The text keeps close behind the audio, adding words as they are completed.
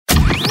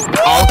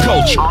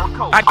culture.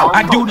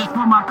 I do this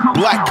for my culture.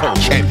 Black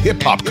culture and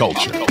hip hop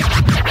culture.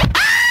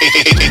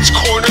 It's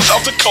Corners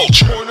of the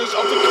Culture.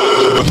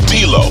 With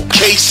D-Lo,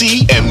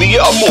 KC, and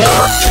Mia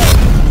Amore.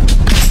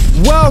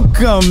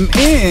 Welcome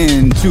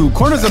in to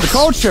Corners of the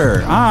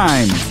Culture.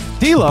 I'm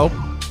D-Lo.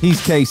 He's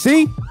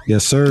KC.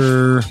 Yes,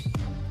 sir.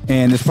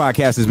 And this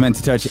podcast is meant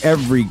to touch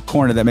every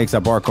corner that makes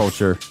up our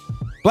culture,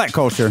 black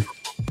culture,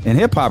 and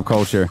hip hop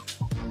culture.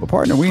 But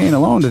partner, we ain't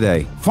alone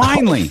today.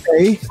 Finally.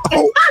 Okay.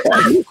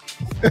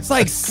 It's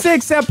like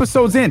 6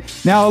 episodes in.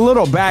 Now, a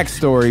little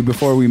backstory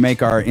before we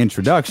make our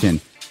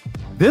introduction.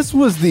 This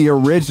was the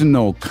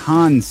original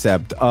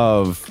concept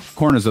of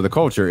Corners of the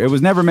Culture. It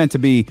was never meant to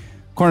be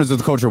Corners of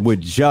the Culture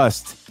with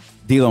just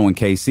D-Lo and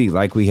KC.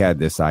 Like, we had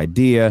this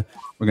idea.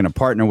 We're going to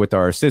partner with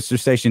our sister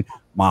station,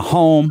 my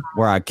home,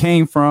 where I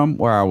came from,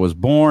 where I was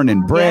born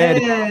and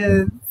bred.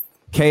 Yes.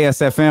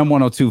 KSFM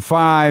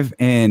 102.5,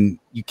 and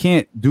you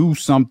can't do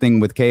something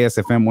with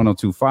KSFM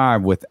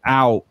 102.5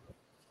 without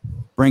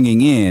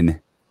bringing in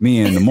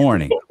Mia in the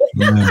morning,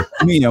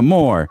 Mia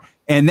Amore,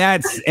 and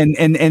that's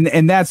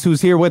that's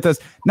who's here with us.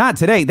 Not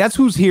today. That's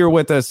who's here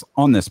with us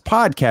on this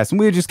podcast, and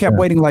we just kept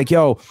waiting. Like,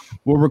 yo,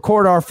 we'll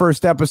record our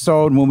first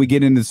episode when we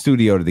get into the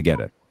studio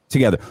together.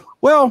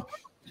 Well,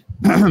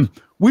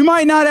 we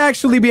might not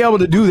actually be able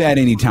to do that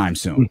anytime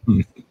soon.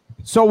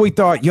 So we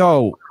thought,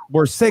 yo.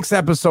 We're 6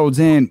 episodes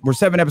in. We're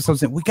 7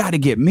 episodes in. We got to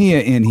get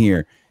Mia in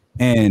here,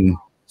 and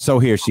so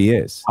here she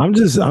is. I'm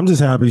just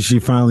happy she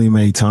finally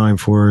made time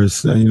for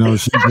us. You know,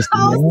 she just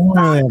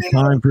have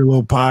time for a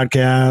little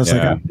podcast. Yeah.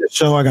 I got a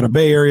show. I got a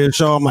Bay Area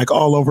show. I'm like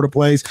all over the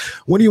place.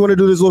 When do you want to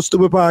do this little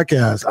stupid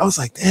podcast? I was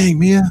like, dang,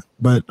 Mia.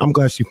 But I'm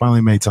glad she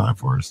finally made time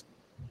for us.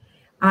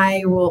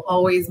 I will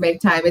always make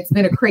time. It's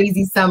been a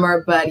crazy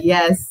summer, but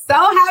yes, so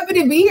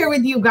happy to be here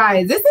with you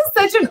guys. This is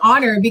such an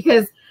honor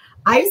because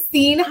I've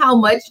seen how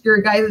much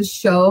your guys'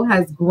 show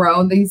has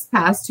grown these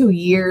past 2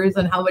 years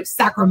and how much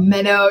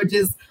Sacramento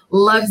just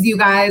loves you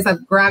guys.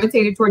 I've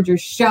gravitated towards your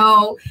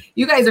show.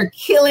 You guys are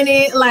killing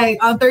it like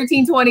on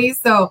 1320.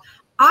 So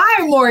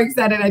I'm more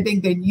excited, I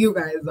think, than you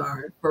guys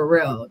are for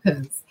real.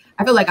 Because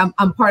I feel like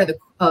I'm part of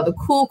the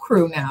cool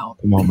crew now.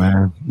 Come on,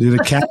 man. You're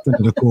the captain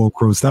of the cool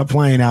crew. Stop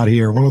playing out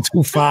here.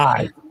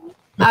 102.5.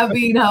 I'm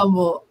being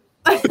humble.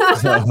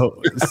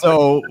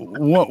 so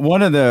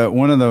one of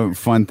the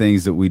fun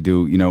things that we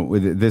do, you know,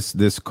 with this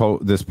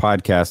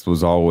podcast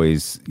was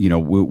always, you know,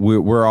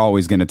 we're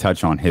always going to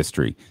touch on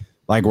history.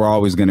 Like, we're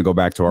always going to go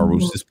back to our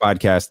roots. This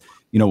podcast,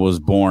 you know, was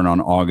born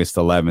on August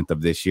 11th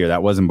of this year.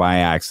 That wasn't by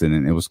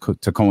accident. It was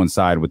to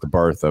coincide with the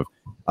birth of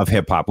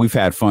hip hop. We've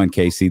had fun,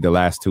 KC, the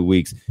last 2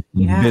 weeks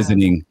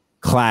visiting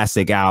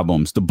classic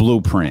albums. The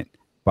Blueprint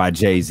by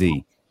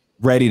Jay-Z,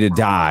 Ready to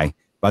Die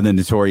by the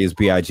Notorious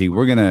B.I.G.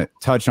 We're going to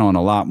touch on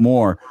a lot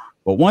more.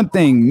 But one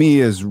thing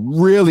Mia's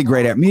really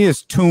great at,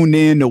 Mia's tuned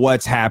in to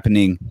what's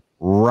happening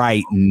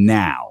right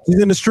now.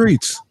 She's in the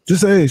streets.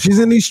 Just say she's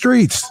in these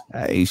streets.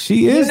 Hey,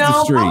 she is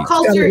the streets. Pop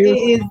culture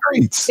is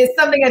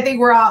something I think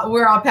we're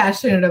all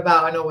passionate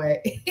about in a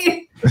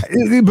way.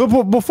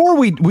 But before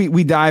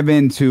we dive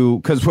into,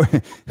 because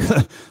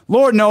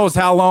Lord knows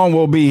how long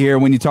we'll be here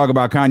when you talk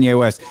about Kanye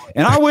West.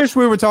 And I wish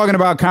we were talking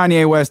about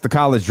Kanye West, the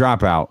college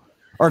dropout.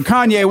 Or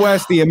Kanye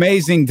West, the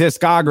amazing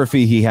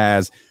discography he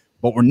has,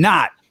 but we're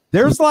not.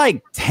 There's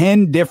like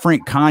 10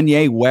 different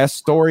Kanye West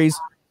stories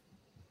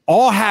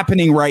all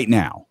happening right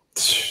now.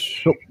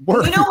 You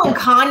know, when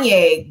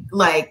Kanye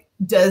like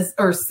does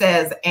or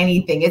says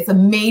anything, it's a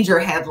major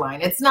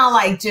headline. It's not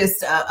like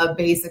just a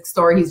basic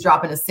story. He's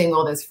dropping a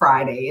single this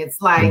Friday.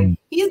 It's like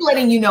he's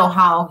letting you know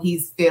how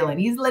he's feeling.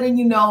 He's letting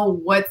you know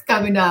what's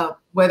coming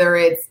up, whether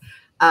it's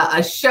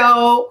a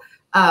show,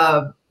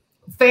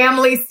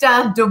 family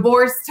stuff,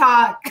 divorce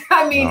talk.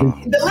 I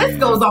mean, the list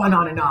goes on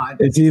and on.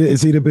 Is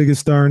he the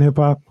biggest star in hip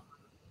hop?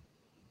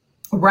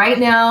 Right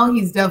now,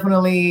 he's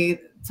definitely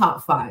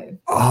top 5.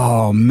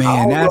 Oh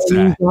man, that's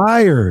a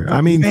liar. I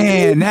mean,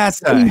 man,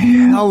 that's a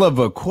hell of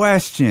a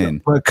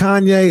question. But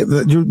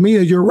Kanye,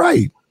 Mia, you're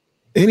right.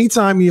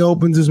 Anytime he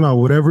opens his mouth,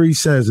 whatever he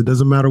says, it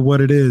doesn't matter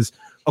what it is.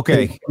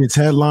 Okay, it's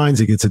headlines.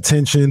 It gets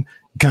attention.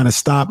 Kind of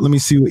stop. Let me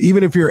see.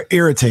 Even if you're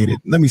irritated,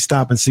 let me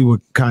stop and see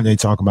what Kanye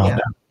talk about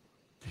now.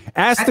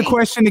 Ask the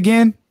question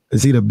again.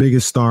 Is he the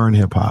biggest star in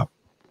hip hop?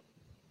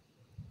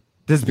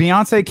 Does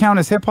Beyonce count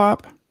as hip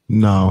hop?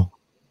 No.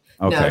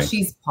 Okay. No,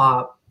 she's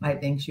pop. I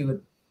think she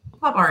would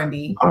pop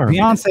R&B.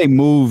 Beyonce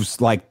moves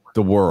like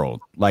the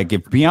world. Like,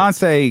 if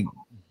Beyonce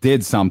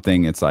did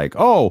something, it's like,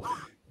 oh,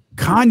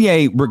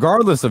 Kanye,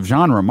 regardless of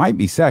genre, might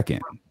be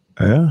second.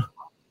 Yeah.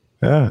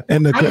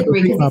 And I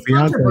agree, because it's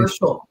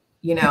controversial.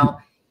 You know,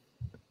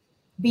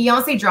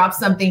 Beyonce drops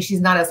something, she's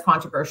not as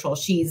controversial.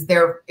 She's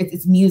there.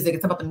 It's music.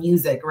 It's about the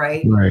music,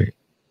 right? Right.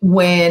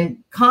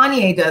 When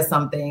Kanye does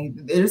something,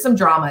 there's some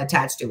drama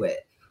attached to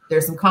it.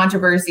 There's some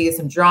controversy,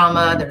 some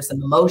drama, there's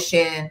some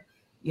emotion,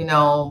 you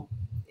know.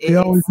 He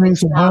always saying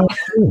some wild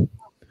shit.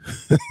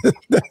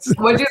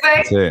 What'd you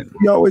say?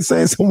 He always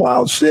saying some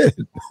wild shit.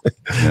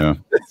 Yeah.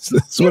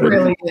 That's what it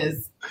really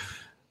is.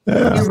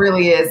 Yeah. It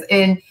really is.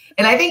 And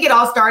I think it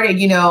all started,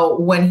 you know,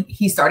 when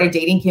he started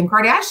dating Kim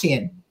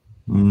Kardashian.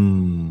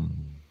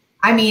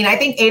 I mean, I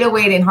think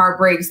 808 and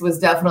Heartbreaks was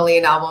definitely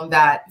an album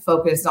that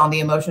focused on the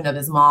emotion of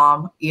his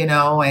mom, you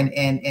know,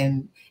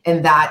 and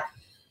that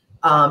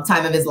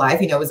time of his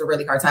life. You know, it was a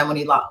really hard time when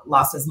he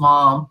lost his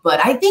mom.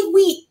 But I think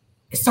we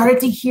started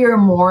to hear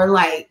more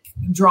like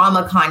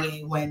drama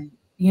Kanye when,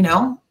 you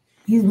know,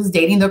 he was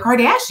dating the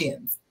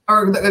Kardashians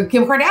or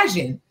Kim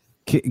Kardashian.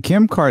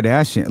 Kim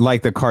Kardashian,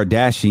 like the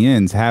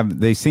Kardashians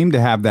they seem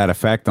to have that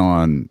effect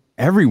on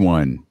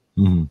everyone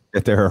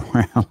that they're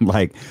around,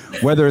 like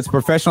whether it's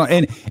professional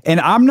and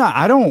I'm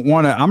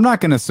not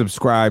going to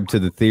subscribe to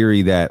the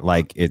theory that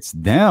like it's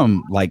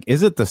them. Like,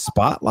 is it the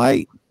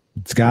spotlight?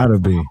 It's gotta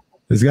be.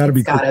 It's gotta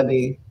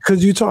be.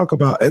 Because you talk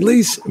about, at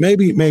least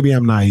maybe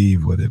I'm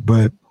naive with it,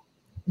 but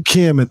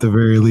Kim at the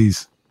very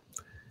least,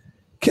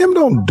 Kim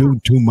don't do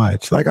too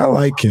much. Like, I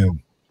like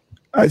Kim.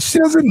 She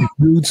doesn't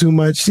do too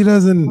much. She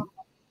doesn't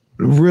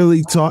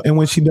really talk. And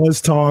when she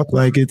does talk,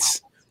 like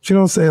she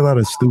don't say a lot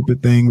of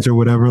stupid things or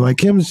whatever. Like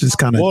Kim's just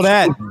kind of. Well,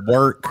 that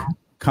work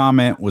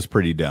comment was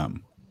pretty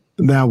dumb.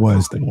 That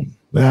was dumb.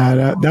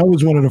 That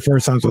was one of the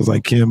first times I was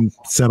like, Kim,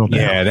 settle down.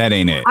 Yeah, that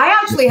ain't it. I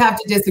actually have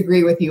to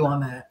disagree with you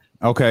on that.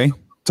 Okay.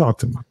 Talk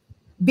to me.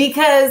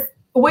 Because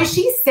what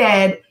she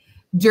said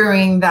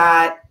during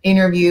that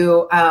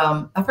interview,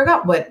 I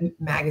forgot what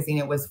magazine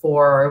it was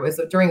for. It was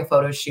during a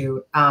photo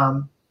shoot.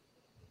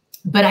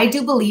 But I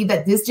do believe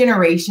that this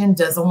generation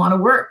doesn't want to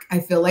work. I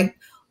feel like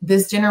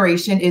this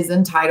generation is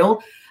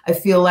entitled. I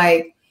feel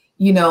like,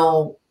 you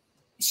know,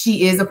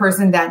 she is a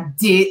person that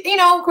did, you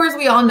know, of course,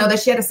 we all know that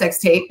she had a sex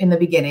tape in the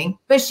beginning,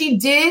 but she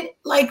did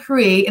like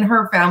create, and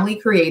her family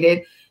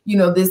created, you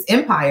know, this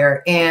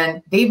empire,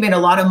 and they've made a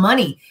lot of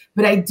money.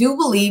 But I do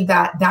believe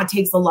that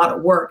takes a lot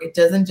of work. It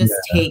doesn't just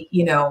take,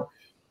 you know,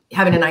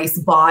 having a nice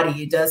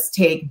body. It does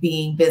take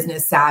being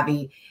business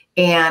savvy.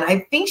 And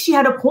I think she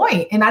had a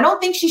point, and I don't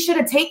think she should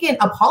have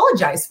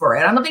apologized for it.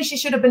 I don't think she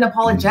should have been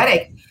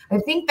apologetic. I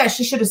think that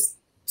she should have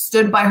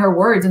stood by her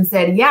words and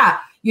said, yeah,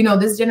 you know,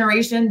 this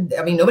generation,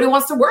 I mean, nobody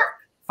wants to work.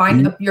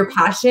 Find up your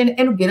passion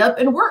and get up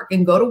and work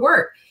and go to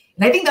work.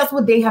 And I think that's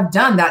what they have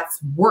done. That's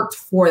worked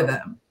for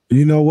them.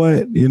 You know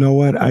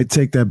what? I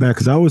take that back,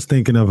 because I was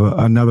thinking of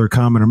another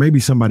comment, or maybe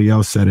somebody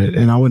else said it,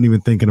 and I wasn't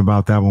even thinking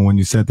about that one when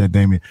you said that,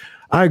 Damien.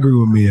 I agree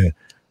with Mia.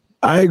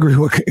 I agree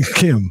with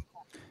Kim.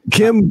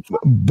 Kim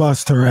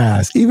bust her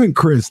ass. Even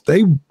Chris,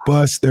 they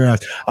bust their ass.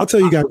 I'll tell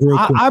you guys real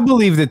quick. I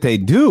believe that they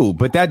do,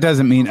 but that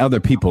doesn't mean other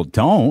people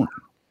don't.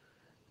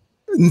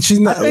 She's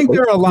not. I think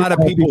there are a lot of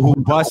people who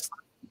bust.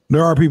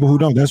 There are people who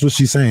don't. That's what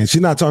she's saying.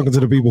 She's not talking to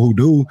the people who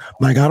do.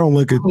 Like, I don't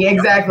look at. Yeah,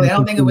 exactly. I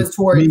don't think it was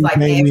towards like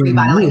everybody.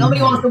 Like,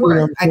 nobody wants to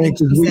work. I think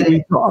she said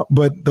it.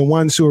 But the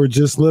ones who are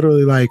just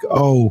literally like,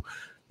 oh,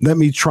 let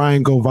me try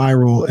and go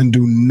viral and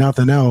do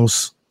nothing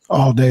else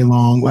all day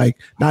long. Like,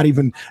 not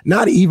even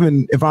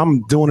if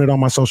I'm doing it on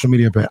my social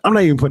media page, I'm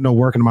not even putting no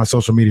work into my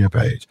social media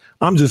page.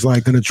 I'm just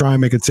like going to try and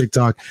make a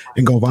TikTok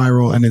and go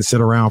viral and then sit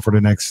around for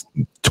the next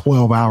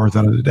 12 hours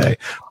out of the day.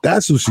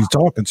 That's who she's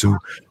talking to.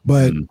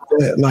 But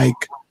like,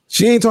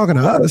 she ain't talking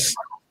to us,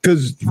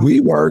 because we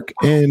work,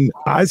 and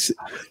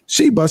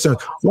she busted.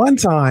 One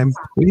time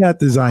we had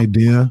this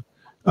idea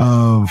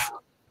of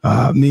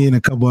me and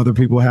a couple other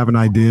people have an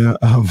idea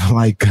of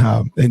like,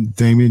 and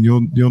Damien,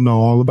 you'll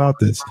know all about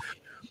this.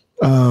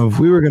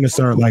 We were going to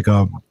start like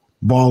a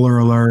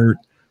baller alert,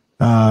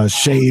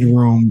 shade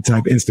room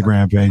type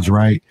Instagram page,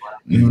 right?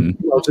 You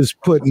know, just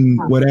putting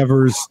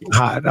whatever's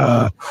hot,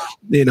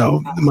 you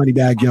know,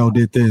 Moneybag Yo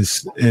did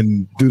this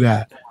and do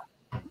that.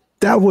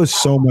 That was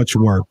so much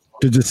work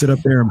to just sit up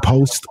there and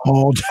post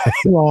all day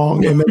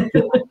long and make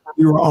sure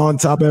you were on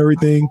top of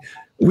everything.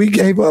 We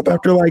gave up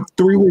after like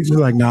 3 weeks. We're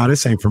like, nah,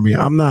 this ain't for me.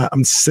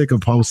 I'm sick of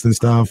posting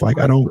stuff. Like,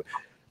 I don't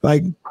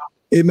like.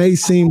 It may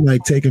seem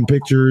like taking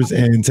pictures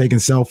and taking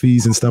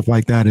selfies and stuff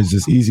like that is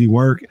just easy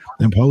work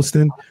and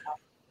posting.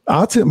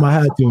 I'll tip my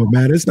hat to it,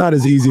 man. It's not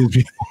as easy as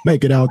people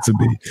make it out to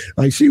be.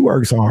 Like, she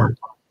works hard.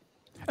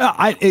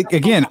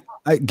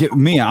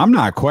 Mia, I'm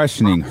not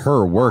questioning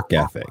her work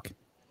ethic.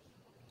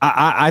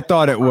 I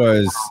thought it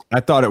was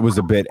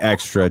a bit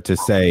extra to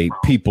say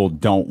people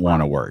don't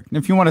want to work. And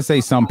if you want to say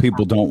some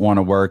people don't want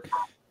to work,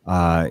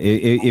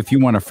 if you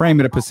want to frame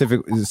it a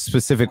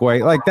specific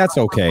way, like, that's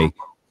okay.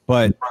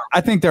 But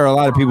I think there are a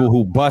lot of people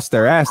who bust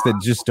their ass that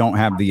just don't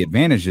have the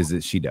advantages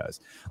that she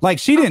does. Like,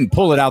 she didn't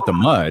pull it out the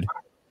mud.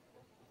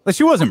 Like,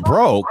 she wasn't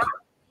broke.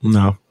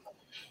 No.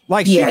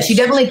 Like, yeah, she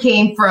definitely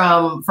came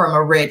from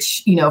a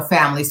rich, you know,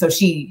 family. So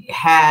she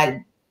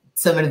had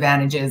some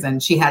advantages,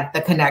 and she had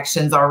the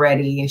connections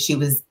already, and she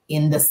was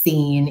in the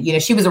scene. You know,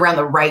 she was around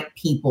the right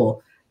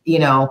people. You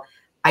know,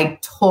 I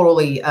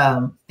totally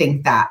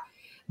think that.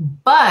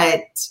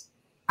 But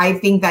I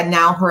think that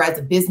now her as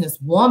a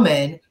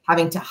businesswoman,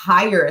 having to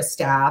hire a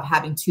staff,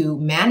 having to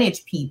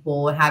manage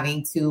people, and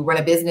having to run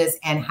a business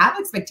and have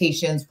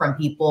expectations from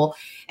people.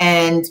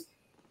 And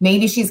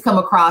maybe she's come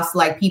across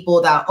like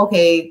people that,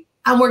 okay,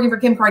 I'm working for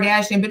Kim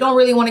Kardashian, but don't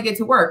really want to get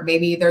to work.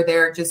 Maybe they're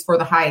there just for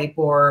the hype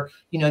or,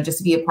 just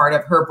to be a part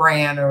of her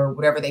brand or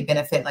whatever they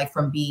benefit like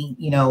from being,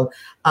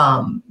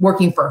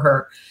 working for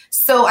her.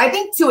 So I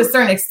think to a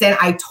certain extent,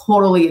 I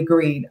totally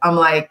agreed. I'm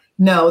like,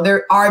 no,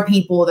 there are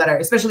people that are,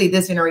 especially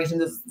this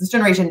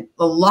generation,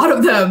 a lot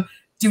of them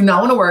do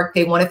not want to work.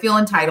 They want to feel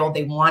entitled.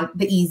 They want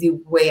the easy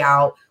way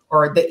out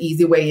or the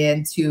easy way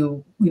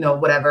into,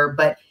 whatever.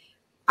 But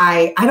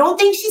I don't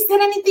think she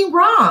said anything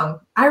wrong.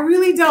 I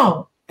really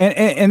don't.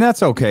 And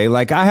that's okay.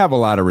 Like, I have a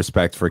lot of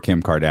respect for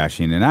Kim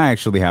Kardashian, and I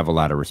actually have a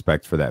lot of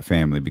respect for that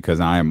family because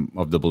I am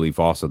of the belief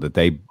also that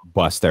they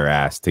bust their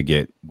ass to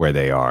get where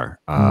they are.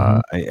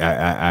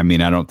 I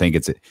mean, I don't think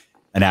it's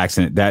an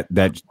accident.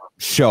 That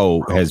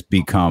show has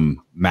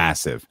become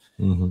massive.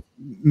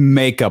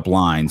 Makeup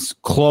lines,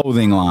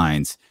 clothing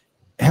lines.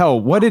 Hell,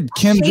 what did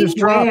Kim just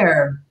drop?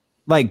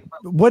 Like,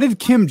 what did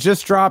Kim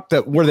just drop?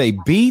 That were they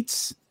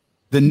Beats?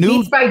 The new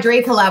Beats by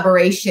Dre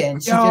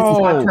collaboration. She just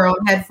dropped her own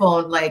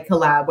headphone like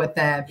collab with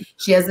them.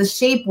 She has a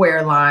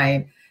shapewear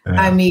line.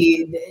 I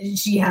mean,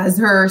 she has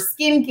her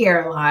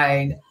skincare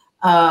line.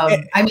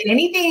 I mean,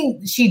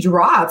 anything she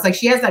drops, like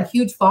she has that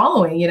huge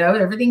following.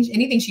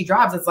 Anything she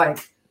drops, it's like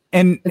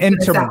and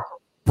to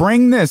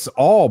bring this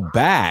all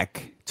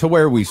back to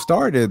where we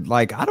started.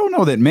 Like, I don't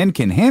know that men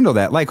can handle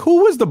that. Like,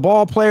 who was the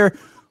ball player?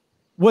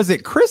 Was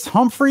it Chris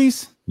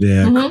Humphries?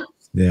 Yeah,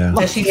 yeah.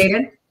 That she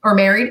dated or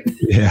married?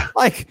 Yeah,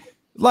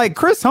 Like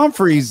Chris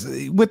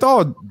Humphries, with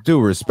all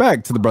due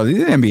respect to the brother,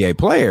 he's an NBA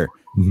player.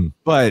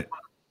 But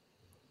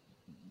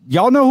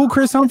y'all know who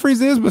Chris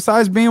Humphries is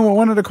besides being with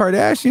one of the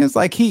Kardashians?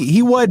 Like,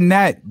 he wasn't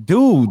that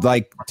dude.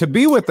 Like, to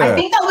be with her. I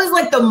think that was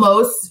like the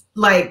most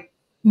like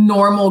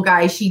normal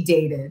guy she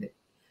dated.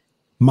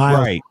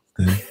 Right.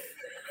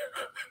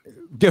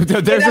 There's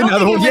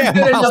another one. Yeah,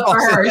 good enough for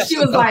her. She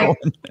was like,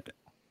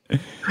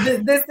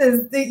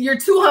 you're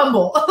too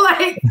humble.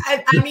 Like,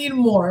 I need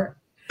more.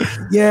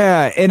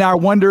 Yeah, and I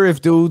wonder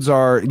if dudes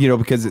are,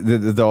 because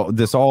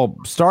this all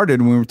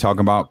started when we were talking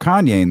about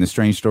Kanye and the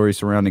strange story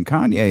surrounding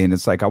Kanye, and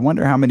it's like I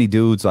wonder how many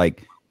dudes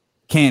like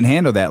can't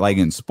handle that. Like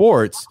in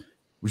sports,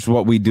 which is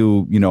what we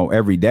do,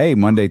 every day,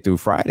 Monday through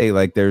Friday.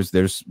 Like there's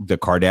the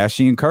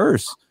Kardashian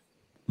curse.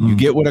 You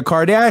get with a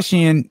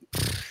Kardashian,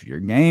 your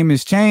game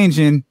is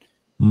changing,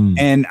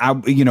 and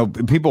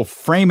people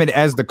frame it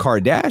as the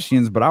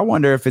Kardashians, but I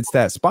wonder if it's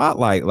that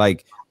spotlight.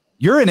 Like,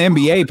 you're an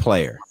NBA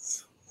player.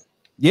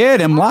 Yeah,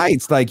 them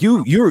lights. Like you're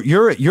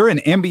an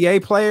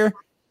NBA player,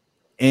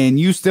 and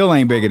you still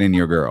ain't bigger than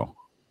your girl.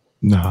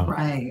 No,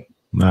 right?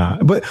 Nah,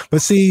 but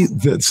see,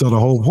 so the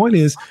whole point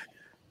is,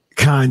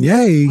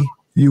 Kanye,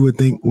 you would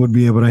think would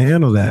be able to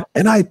handle that,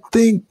 and I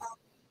think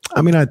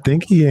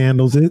he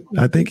handles it.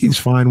 I think he's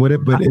fine with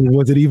it. But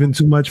was it even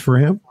too much for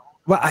him?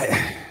 Well,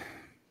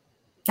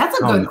 that's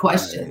a good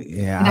question.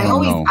 Yeah, and I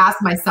always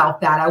ask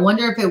myself that. I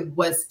wonder if it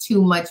was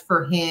too much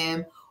for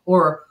him,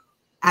 or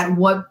at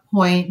what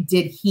point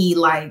did he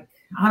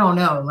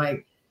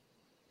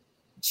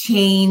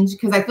change?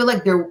 Because I feel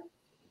like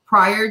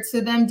prior to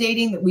them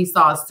dating, that we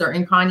saw a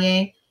certain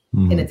Kanye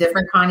and a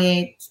different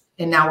Kanye,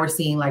 and now we're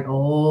seeing like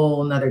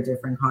another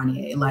different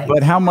Kanye. Like,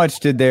 but how much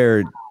did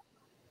their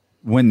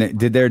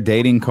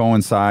dating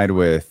coincide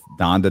with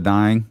Donda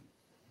dying?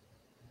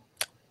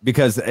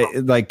 Because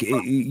it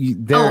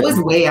was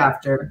way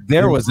after.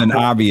 There was an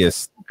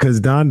obvious, because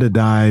Donda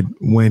died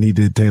when he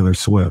did Taylor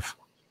Swift.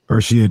 Or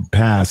she had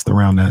passed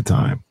around that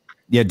time.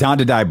 Yeah,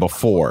 Donda died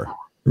before.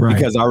 Right.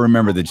 Because I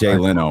remember the Jay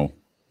Leno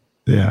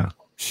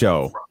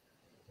show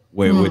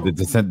with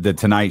the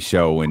Tonight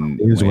Show when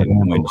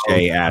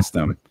Jay asked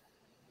him.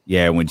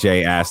 Yeah, when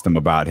Jay asked him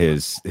about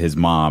his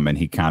mom, and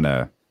he kind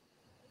of,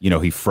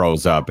 he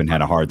froze up and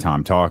had a hard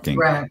time talking.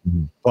 Right.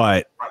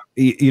 But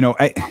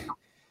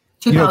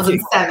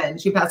 2007.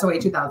 She passed away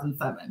in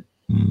 2007.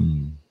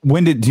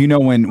 Do you know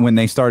when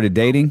they started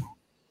dating?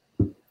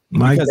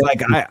 Because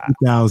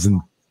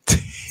 2010.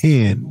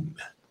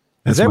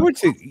 They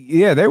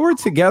were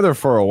together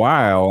for a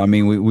while. I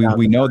mean,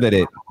 we know that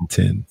it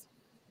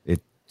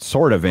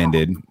sort of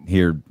ended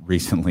here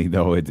recently,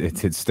 though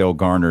it still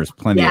garners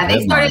plenty. Yeah, of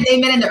they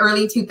met in the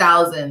early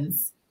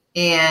 2000s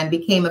and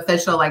became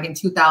official like in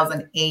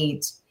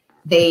 2008.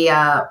 They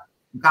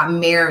got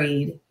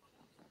married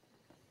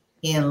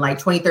in like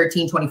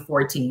 2013,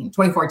 2014,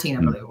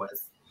 I believe it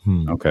was.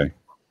 Okay.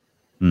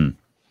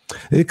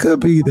 It could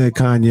be that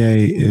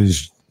Kanye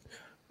is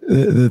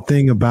the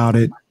thing about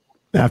it,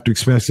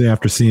 especially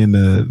after seeing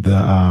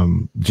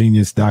the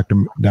Genius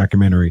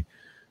documentary.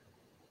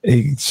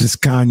 It's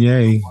just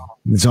Kanye.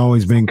 It's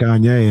always been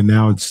Kanye, and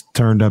now it's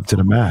turned up to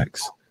the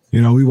max.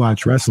 We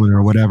watch wrestling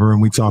or whatever,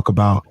 and we talk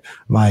about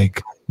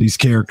like these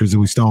characters that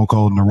we Stone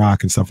Cold and The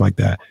Rock and stuff like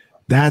that.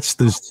 That's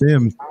the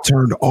sim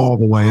turned all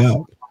the way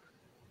up.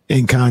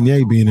 And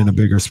Kanye being in a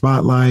bigger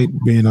spotlight,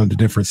 being under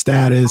different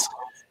status.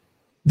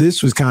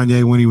 This was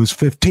Kanye when he was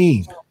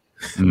 15.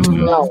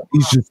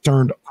 He's just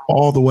turned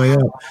all the way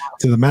up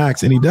to the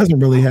max, and he doesn't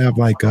really have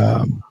like.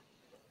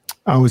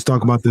 I always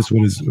talk about this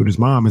with his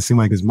mom. It seemed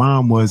like his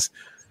mom was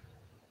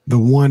the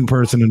one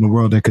person in the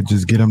world that could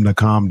just get him to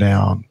calm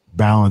down,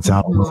 balance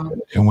out.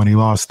 And when he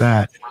lost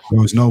that, there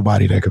was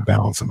nobody that could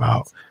balance him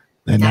out.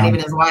 And not even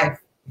his wife.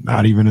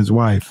 Not even his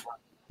wife.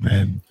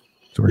 And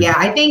yeah,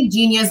 I think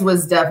Genius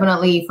was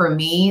definitely, for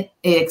me,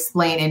 it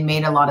explained and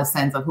made a lot of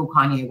sense of who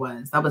Kanye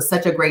was. That was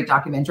such a great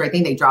documentary. I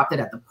think they dropped it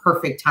at the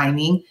perfect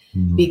timing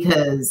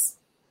because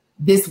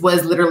this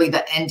was literally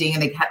the ending,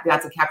 and they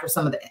got to capture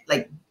some of the,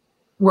 like,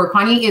 where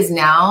Kanye is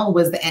now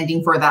was the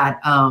ending for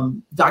that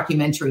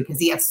documentary, because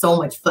he had so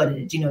much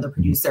footage, the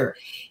producer.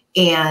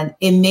 And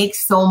it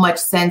makes so much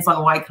sense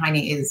on why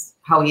Kanye is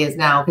how he is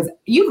now. Because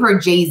you've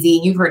heard Jay-Z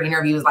and you've heard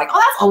interviews like, oh,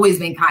 that's always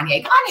been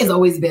Kanye. Kanye's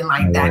always been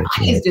like that.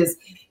 Kanye's just,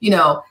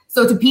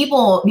 so to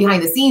people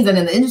behind the scenes and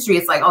in the industry,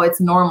 it's like, oh, it's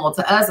normal.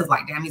 To us, it's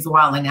like, damn, he's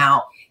wilding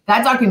out.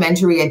 That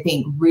documentary, I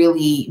think,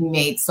 really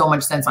made so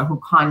much sense on who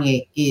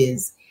Kanye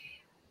is.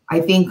 I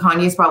think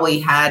Kanye's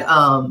probably had,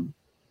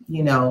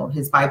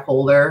 his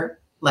bipolar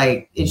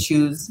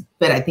issues,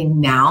 but I think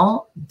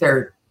now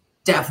they're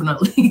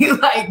definitely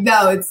like,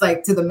 no, it's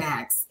like to the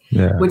max,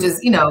 which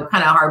is, kind of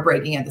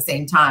heartbreaking at the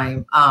same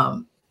time.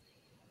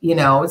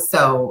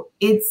 So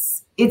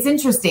it's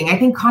interesting. I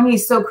think Kanye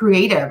is so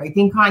creative. I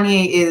think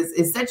Kanye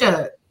is such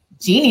a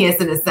genius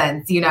in a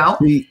sense,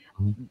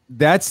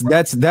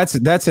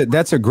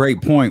 That's a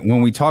great point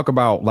when we talk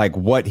about like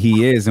what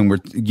he is, and we're,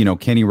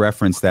 Kenny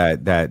referenced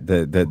that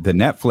the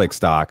Netflix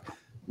doc.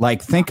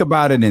 Like, think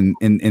about it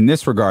in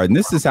this regard. And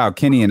this is how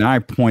Kenny and I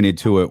pointed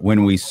to it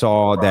when we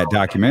saw that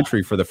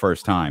documentary for the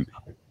first time.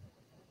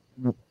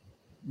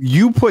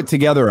 You put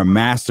together a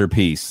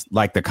masterpiece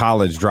like The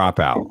College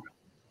Dropout,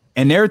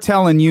 and they're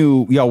telling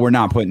you, yo, we're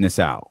not putting this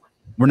out.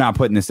 We're not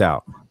putting this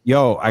out.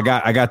 Yo, I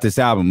got this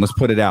album. Let's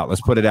put it out.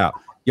 Let's put it out.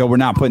 Yo, we're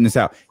not putting this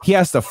out. He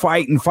has to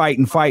fight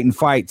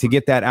to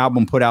get that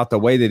album put out the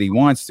way that he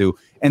wants to.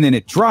 And then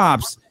it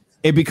drops.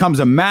 It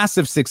becomes a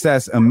massive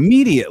success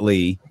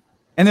immediately.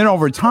 And then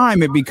over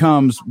time, it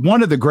becomes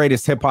one of the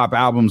greatest hip hop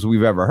albums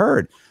we've ever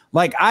heard.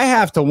 Like, I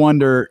have to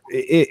wonder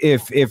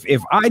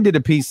if I did a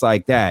piece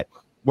like that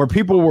where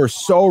people were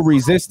so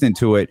resistant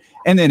to it,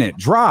 and then it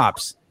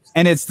drops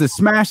and it's the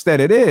smash that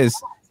it is.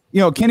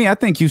 Kenny, I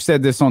think you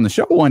said this on the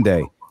show one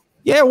day.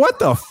 Yeah, what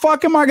the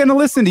fuck am I going to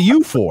listen to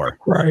you for?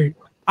 Right.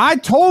 I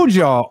told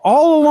y'all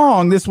all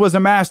along this was a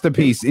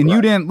masterpiece, and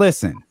you didn't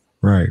listen.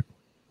 Right.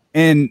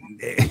 And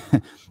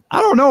I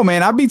don't know,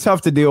 man. I'd be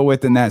tough to deal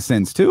with in that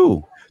sense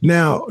too.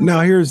 Now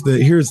here's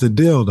the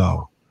deal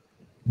though.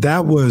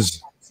 That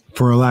was,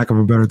 for a lack of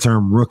a better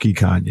term, rookie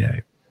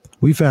Kanye.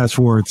 We fast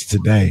forward to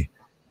today,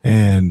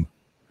 and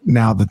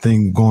now the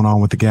thing going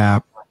on with the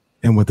Gap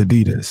and with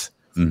Adidas.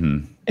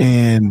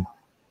 And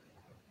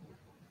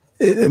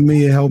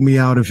Mia, help me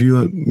out if you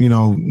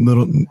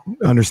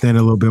understand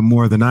a little bit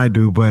more than I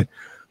do, but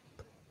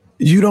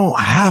you don't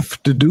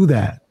have to do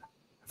that.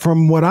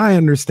 From what I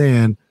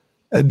understand,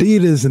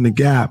 Adidas and the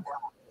Gap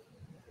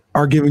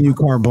are giving you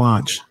carte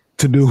blanche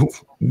to do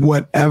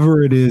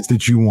whatever it is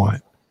that you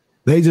want.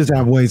 They just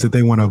have ways that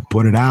they want to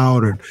put it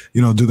out, or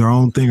do their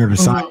own thing, or to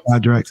sign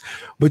contracts.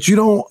 But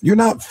you're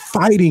not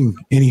fighting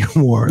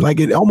anymore. Like,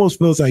 it almost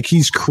feels like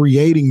he's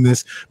creating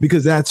this,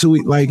 because that's who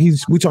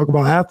we talk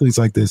about athletes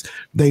like this.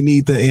 They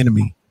need the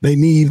enemy. They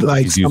need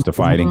he's used to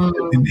fighting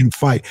and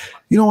fight.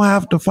 You don't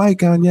have to fight,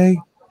 Kanye.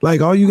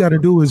 Like, all you got to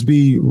do is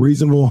be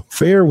reasonable,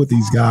 fair with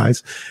these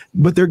guys,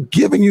 but they're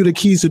giving you the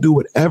keys to do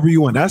whatever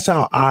you want. That's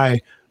how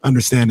I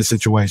understand the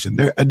situation.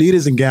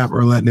 Adidas and Gap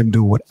are letting him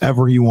do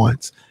whatever he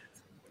wants,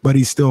 but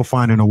he's still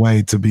finding a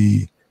way to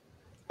be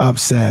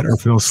upset or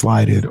feel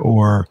slighted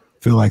or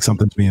feel like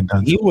something's being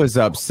done. He was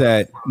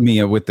upset,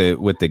 Mia, with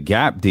the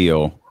Gap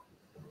deal,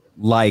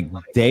 like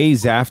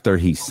days after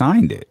he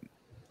signed it,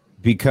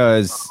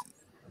 because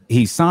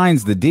he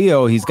signs the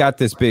deal. He's got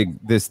this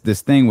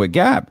this thing with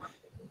Gap.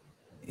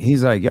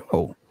 He's like,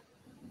 yo,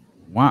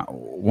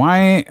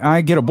 why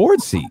I get a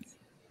board seat?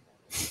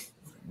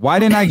 Why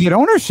didn't I get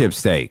ownership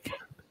stake?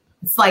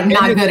 It's like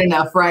not good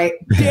enough, right?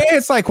 Yeah,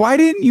 it's like, why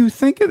didn't you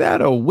think of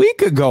that a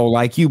week ago?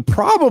 Like, you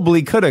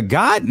probably could have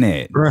gotten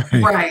it.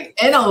 Right.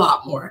 And a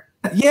lot more.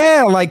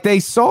 Yeah, like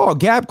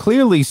Gap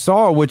clearly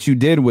saw what you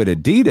did with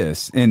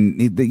Adidas,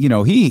 and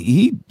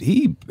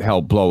he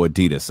helped blow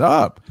Adidas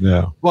up.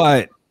 Yeah.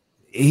 But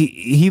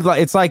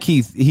it's like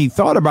he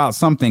thought about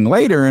something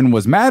later and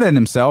was mad at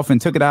himself and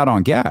took it out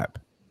on Gap.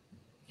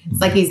 It's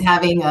like he's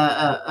having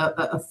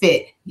a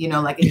fit,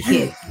 like a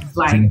kid. It's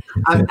like,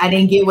 I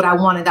didn't get what I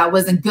wanted. That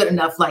wasn't good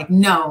enough. Like,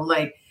 no,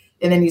 like,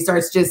 and then he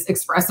starts just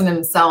expressing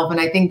himself. And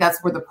I think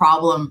that's where the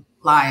problem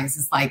lies.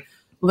 It's like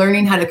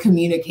learning how to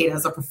communicate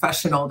as a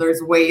professional.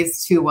 There's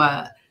ways to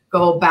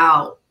go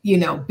about,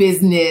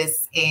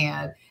 business,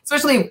 and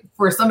especially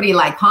for somebody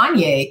like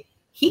Kanye,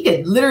 he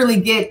could literally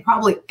get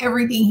probably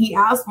everything he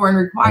asks for and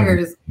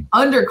requires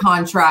under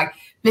contract.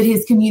 But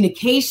his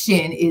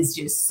communication is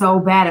just so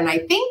bad. And I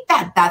think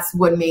that's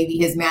what maybe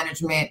his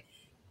management,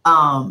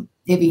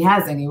 if he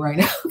has any right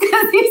now,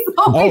 because he's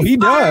always he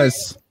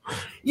does.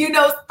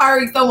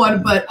 Firing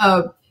someone. But,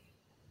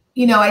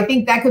 I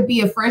think that could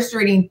be a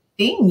frustrating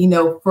thing,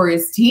 for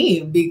his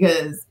team,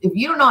 because if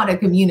you don't know how to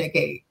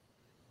communicate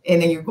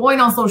and then you're going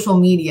on social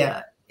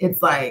media,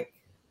 it's like,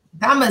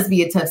 that must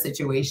be a tough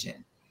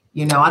situation.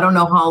 You know, I don't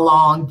know how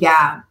long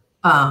Gap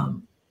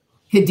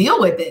could deal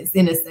with this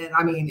in a sense.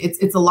 I mean,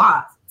 it's a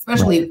lot,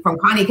 especially from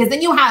Kanye, because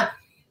then you have,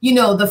 you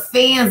know, the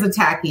fans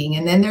attacking,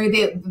 and then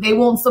they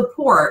won't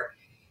support,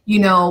 you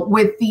know,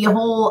 with the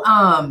whole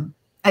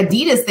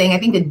Adidas thing. I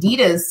think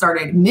Adidas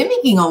started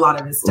mimicking a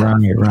lot of this stuff.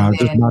 Right.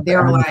 And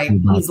they're like,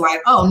 he's like,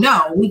 oh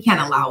no, we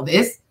can't allow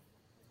this.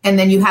 And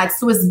then you had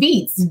Swiss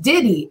Beats,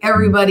 Diddy,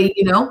 everybody,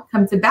 you know,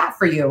 come to bat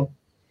for you.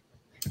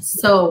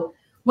 So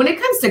when it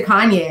comes to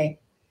Kanye,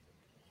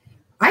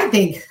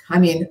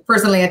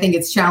 personally, I think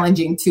it's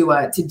challenging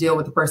to deal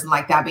with a person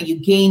like that, but you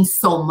gain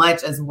so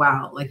much as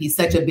well. Like, he's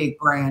such a big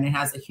brand and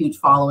has a huge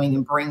following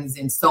and brings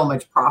in so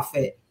much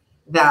profit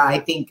that I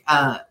think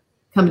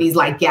companies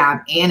like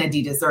Gap and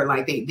Adidas are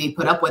like, they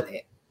put up with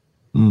it.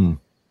 And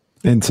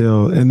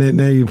then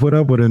you put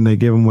up with it and they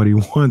give him what he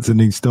wants, and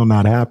he's still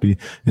not happy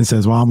and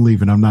says, well, I'm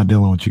leaving. I'm not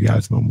dealing with you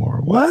guys no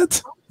more.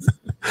 What?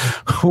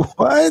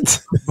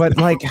 What? But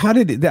like, how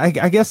did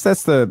I guess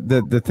that's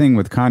the thing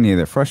with Kanye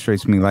that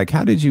frustrates me. Like,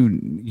 how did you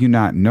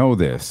not know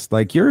this?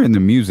 Like, you're in the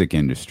music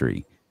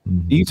industry.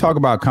 You talk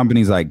about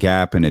companies like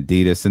Gap and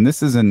Adidas, and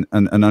this is an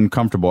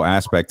uncomfortable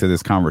aspect to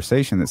this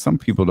conversation that some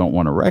people don't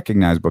want to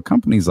recognize, but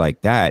companies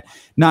like that,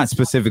 not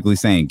specifically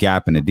saying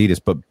Gap and Adidas,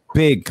 but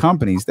big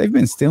companies, they've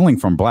been stealing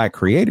from Black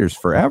creators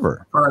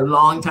forever. For a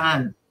long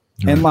time.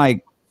 And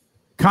like,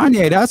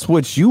 Kanye, that's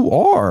what you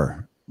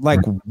are.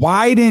 Like,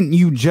 why didn't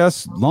you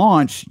just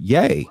launch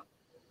Ye?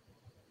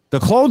 The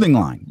clothing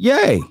line.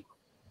 Ye.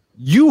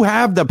 You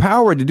have the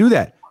power to do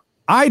that.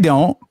 I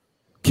don't.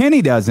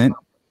 Kenny doesn't.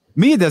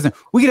 Mia doesn't.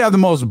 We could have the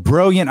most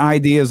brilliant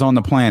ideas on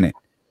the planet,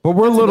 but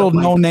we're little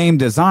no-name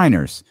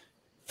designers.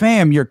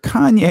 Fam, you're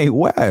Kanye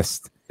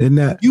West.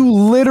 You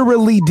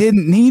literally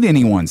didn't need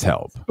anyone's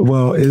help.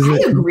 Well, I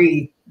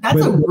agree.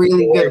 That's a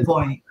really good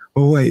point.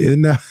 Well, wait,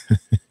 isn't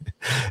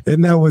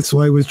that what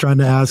Sway was trying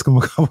to ask him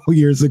a couple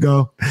years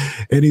ago?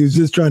 And he was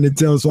just trying to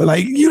tell Sway,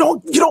 like, you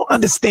don't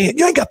understand.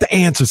 You ain't got the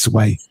answer,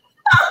 Sway.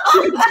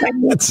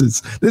 This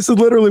is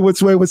literally what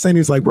Sway was saying. He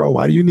was like, bro,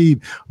 why do you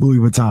need Louis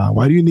Vuitton?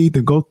 Why do you need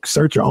to go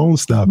search your own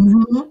stuff?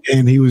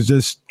 And he was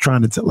just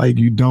trying to tell, like,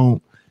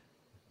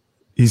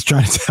 he's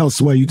trying to tell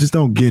Sway, you just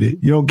don't get it.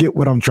 You don't get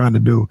what I'm trying to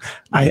do.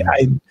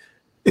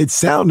 It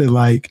sounded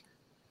like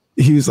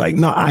he was like,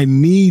 no, I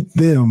need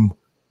them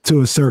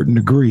to a certain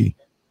degree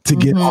to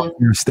get on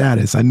their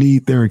status. I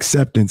need their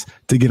acceptance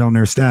to get on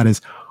their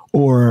status,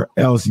 or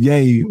else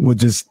Ye would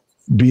just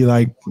be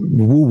like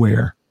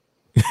woo-wear.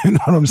 You know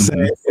what I'm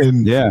saying?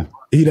 And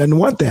he doesn't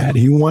want that.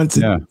 He wants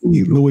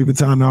Louis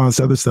Vuitton and all this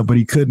other stuff, but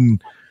he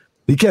couldn't.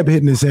 He kept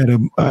hitting his head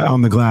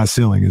on the glass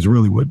ceiling is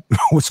really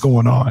what's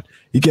going on.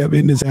 He kept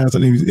hitting his ass,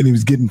 and he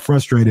was getting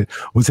frustrated,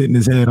 was hitting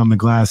his head on the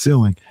glass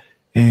ceiling.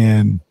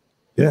 And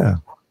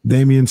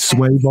Damian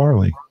Sway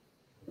Barley.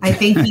 I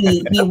think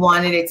he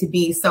wanted it to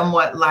be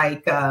somewhat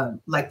like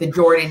the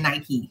Jordan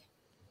Nike.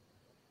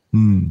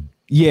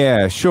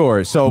 Yeah,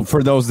 sure. So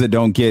for those that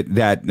don't get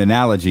that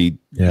analogy,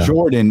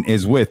 Jordan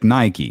is with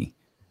Nike.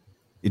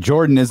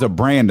 Jordan is a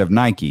brand of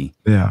Nike.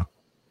 Yeah.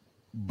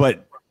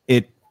 But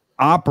it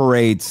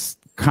operates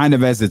kind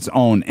of as its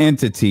own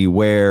entity,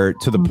 where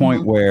to the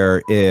point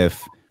where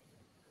if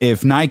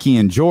Nike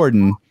and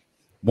Jordan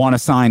want to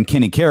sign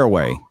Kenny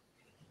Caraway,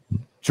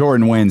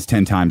 Jordan wins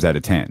 10 times out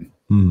of 10.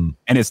 And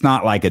it's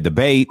not like a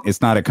debate.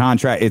 It's not a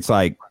contract. It's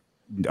like,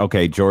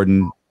 okay,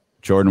 Jordan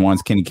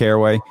wants Kenny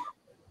Caraway.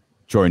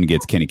 Jordan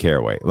gets Kenny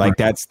Caraway. Like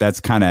that's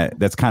kind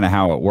of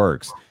how it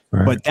works.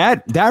 Right. But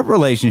that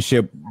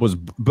relationship was,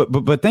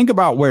 but think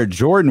about where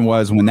Jordan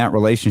was when that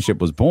relationship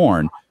was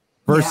born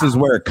versus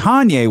where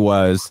Kanye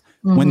was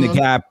when the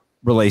Gap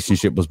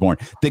relationship was born.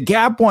 The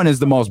Gap one is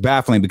the most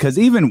baffling because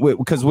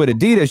because with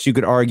Adidas, you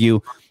could argue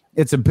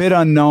it's a bit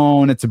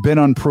unknown. It's a bit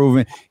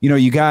unproven. You know,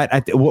 you got,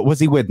 what was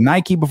he with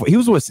Nike before? He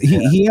was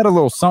he had a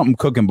little something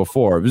cooking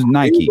before. It was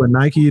Nike. But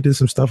Nike did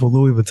some stuff with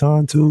Louis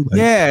Vuitton too. Like,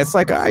 it's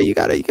like, all right, you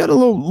got a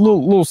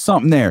little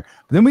something there.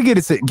 But then we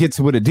get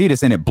to with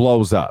Adidas and it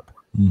blows up.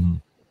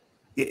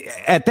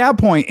 At that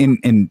point,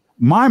 in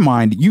my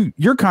mind,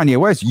 you're Kanye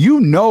West. You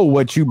know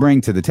what you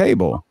bring to the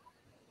table,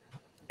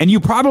 and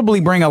you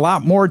probably bring a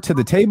lot more to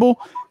the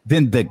table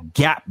than the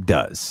Gap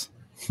does.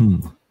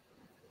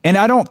 And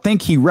I don't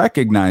think he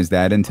recognized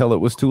that until it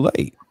was too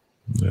late.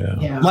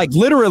 Like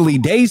literally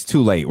days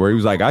too late, where he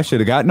was like, I should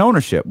have gotten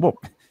ownership. Well,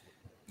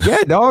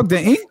 yeah, dog,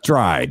 the ink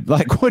dried.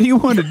 Like, what do you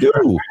want to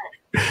do?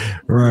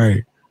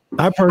 Right.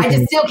 I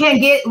just still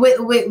can't get with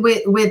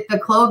the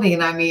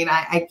clothing. I mean,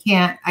 I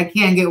can't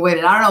get with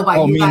it. I don't know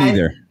about you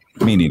guys.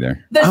 Me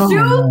neither. The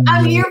shoes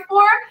I'm here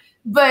for,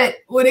 but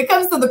when it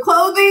comes to the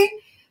clothing,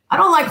 I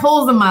don't like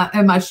holes in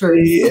my shirt.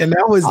 Yeah, and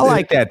I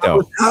like that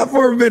though. Not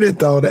for a minute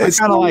though. I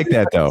kind of like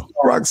that though.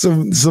 Rock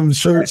some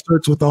shirts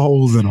with the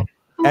holes in them.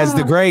 As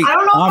the great I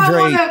don't know Andre, if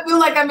I want to feel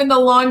like I'm in the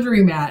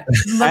laundromat.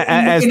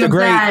 As the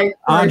great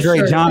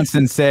Andre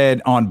Johnson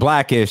said on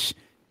Blackish,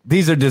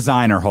 These are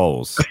designer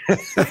holes.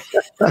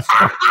 That's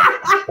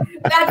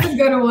a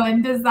good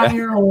one.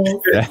 Designer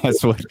holes.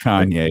 That's what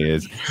Kanye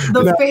is.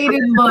 The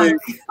faded look.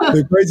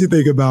 The crazy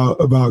thing about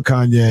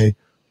Kanye,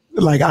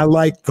 like, I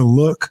like the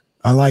look.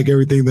 I like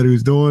everything that he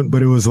was doing,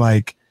 but it was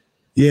like,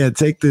 yeah,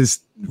 take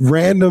this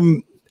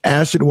random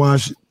acid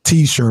wash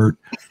T-shirt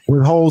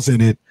with holes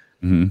in it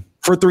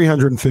for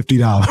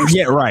 $350.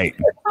 Yeah, right.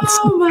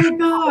 Oh my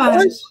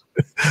gosh.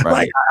 Right.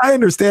 Like, I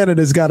understand that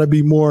it's got to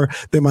be more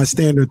than my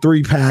standard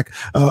 3-pack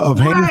of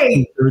hand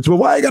T-shirts, but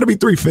why it got to be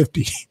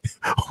 $350?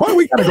 Why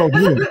we got to go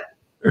blue?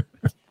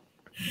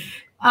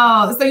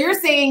 Oh, so you're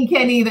saying,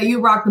 Kenny, that you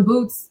rock the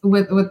boots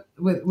with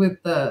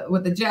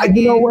the jacket?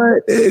 You know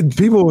what?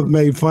 People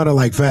made fun of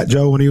like Fat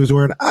Joe when he was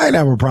wearing. I didn't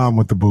have a problem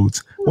with the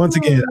boots. Once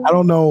again, I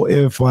don't know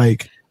if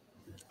like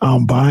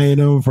I'm buying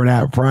them for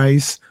that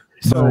price.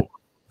 So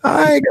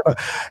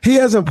he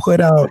hasn't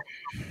put out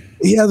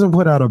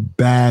a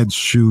bad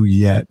shoe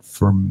yet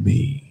for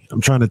me. I'm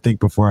trying to think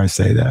before I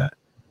say that.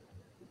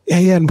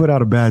 He hadn't put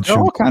out a bad shoe.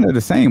 They're all kind of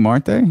the same,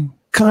 aren't they?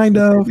 Kind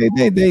of.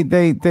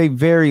 They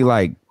vary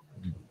like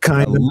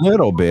kind of a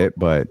little bit,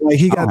 but like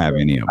I don't have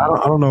any of them.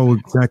 I don't know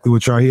exactly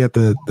what he had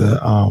the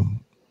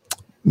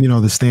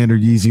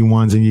standard Yeezy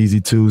 1s and Yeezy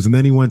 2s, and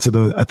then he went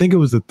to I think it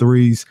was the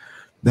 3s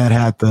that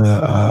had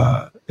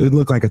it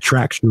looked like a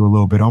track shoe a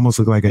little bit, almost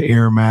looked like an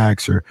Air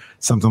Max or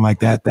something like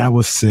that. That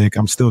was sick.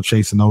 I'm still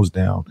chasing those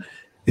down.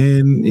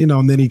 And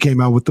and then he came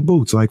out with the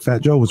boots like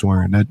Fat Joe was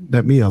wearing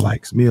that Mia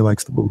likes. Mia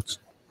likes the boots.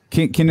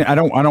 Can I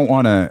don't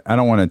want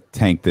to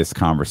tank this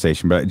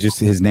conversation, but just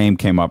his name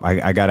came up.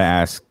 I got to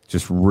ask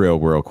just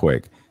real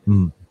quick.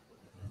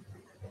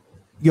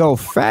 Yo,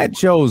 Fat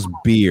Joe's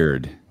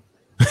beard.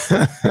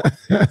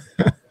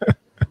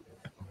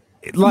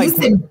 Like, you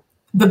said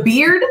the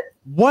beard?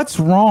 What's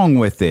wrong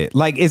with it?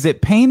 Like, is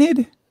it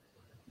painted?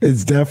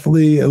 It's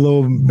definitely a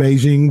little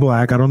Beijing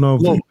black. I don't know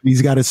if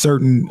he's got a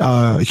certain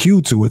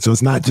hue to it, so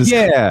it's not just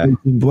Beijing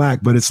black,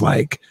 but it's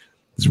like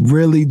it's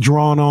really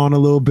drawn on a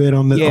little bit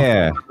on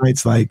the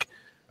it's like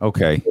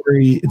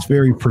it's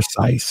very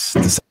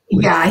precise.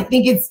 Yeah, I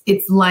think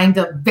it's lined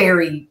up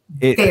very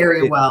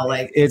well.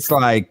 Like it's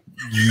like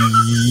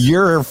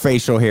your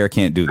facial hair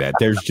can't do that.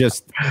 There's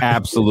just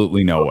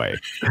absolutely no way.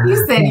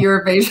 You said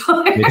your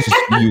facial hair.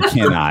 You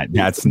cannot.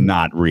 That's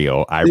not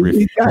real. I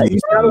refuse.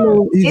 He's got a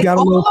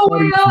little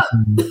way up.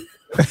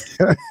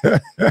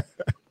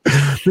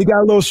 He got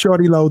a little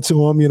shorty low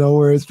to him,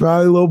 where it's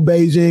probably a little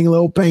Beijing, a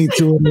little paint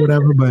to it, or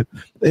whatever. But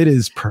it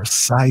is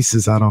precise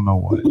as I don't know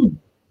what.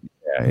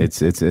 Yeah,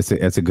 it's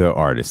a good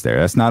artist there.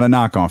 That's not a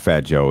knock on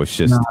Fat Joe. It's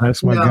just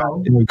that's my guy.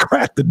 We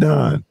cracked the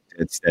Don.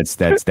 That's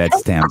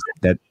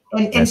that.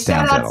 And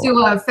shout out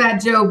to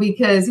Fat Joe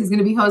because he's going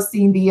to be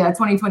hosting the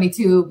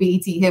 2022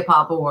 BET Hip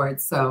Hop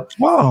Awards. So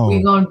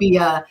we're going to be,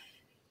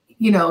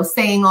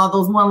 saying all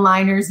those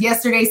one-liners.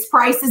 Yesterday's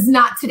price is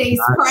not today's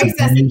price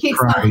as he kicks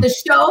off the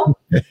show.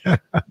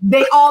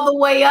 They all the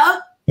way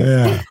up.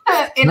 Yeah.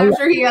 And I'm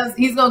sure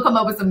he's going to come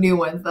up with some new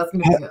ones. That's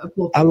going to be a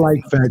cool thing. I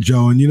like Fat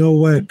Joe. And you know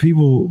what?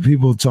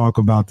 People talk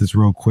about this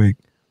real quick.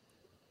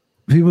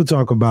 People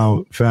talk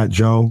about Fat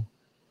Joe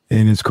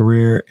and his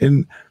career.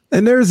 And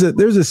there's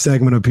a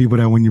segment of people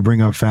that when you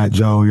bring up Fat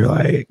Joe,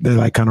 they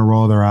like kind of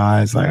roll their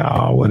eyes like,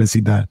 oh, what has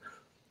he done?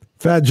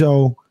 Fat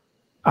Joe,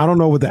 I don't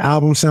know what the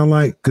albums sound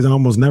like because I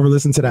almost never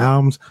listen to the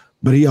albums,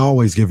 but he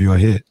always give you a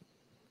hit.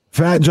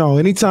 Fat Joe,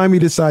 anytime he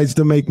decides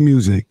to make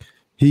music,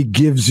 he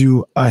gives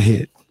you a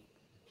hit.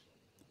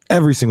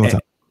 Every single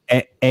time.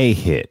 A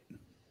hit.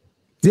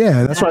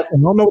 Yeah, that's right. I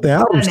don't know what the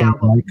albums sound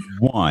like.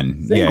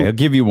 One. Yeah, he'll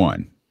give you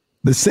one.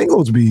 The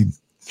singles be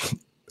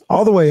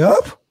all the way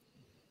up.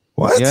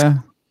 What? Yeah.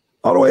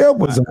 All the way up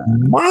was a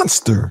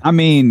monster. I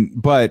mean,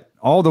 but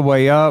all the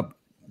way up,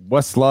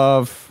 What's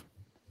Love,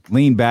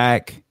 Lean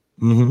Back.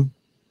 Mm-hmm.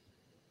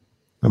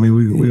 I mean,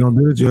 we don't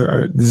do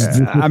it.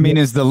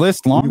 Is the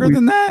list longer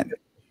than that?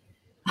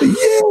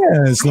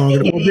 Yeah, it's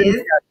longer.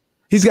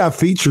 He's got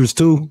features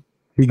too.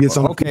 He gets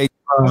on. Okay,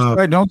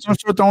 don't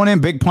start throwing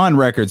in Big Pun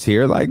records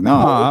here. Like, no,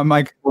 I'm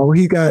like, well,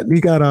 he got.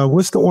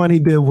 What's the one he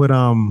did with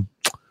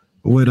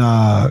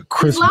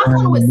Chris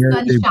Brown with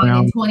Sunshine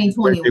in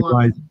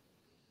 2021.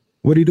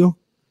 What did he do?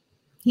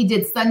 He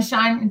did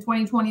Sunshine in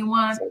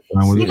 2021.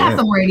 He got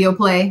some radio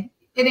play.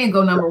 It didn't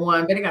go number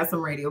one, but it got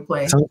some radio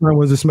play. Sunshine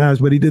was a smash,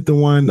 but he did the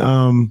one.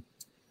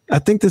 I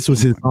think this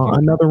was his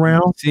Another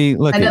Round. See,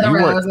 look, Another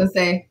Round. I was gonna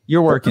say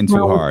you're working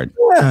too hard.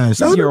 Yes,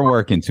 you're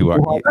working too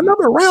hard.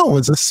 Another Round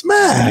was a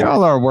smash.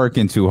 Y'all are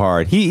working too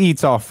hard. He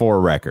eats off 4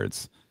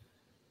 records.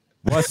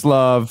 What's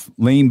Love,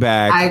 Lean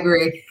Back. I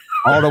agree.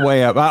 All the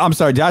way up. I'm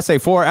sorry, did I say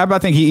 4? I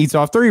think he eats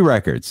off 3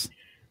 records.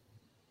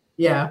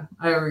 Yeah,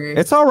 I agree.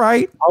 It's all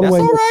right. That's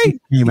all right.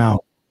 Came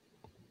out.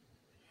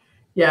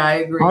 Yeah, I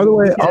agree. All the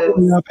way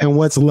up and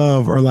What's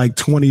Love are like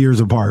 20 years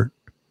apart.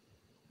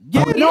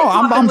 Yeah, no,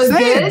 I'm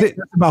saying that's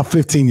about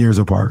 15 years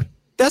apart.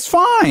 That's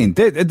fine.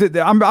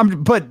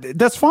 But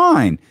that's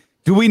fine.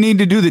 Do we need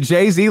to do the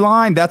Jay-Z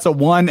line? That's a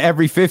 1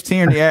 every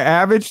 15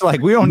 average.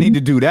 Like, we don't need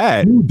to do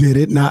that. You did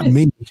it, not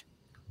me.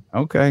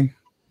 Okay.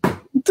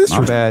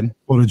 My bad.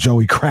 Well,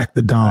 Joey cracked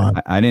the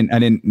Don. I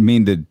didn't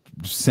mean to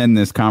send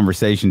this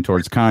conversation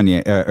towards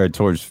Kanye or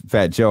towards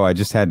Fat Joe. I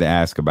just had to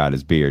ask about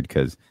his beard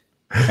because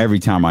every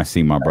time I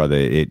see my brother,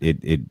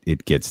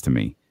 it gets to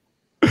me.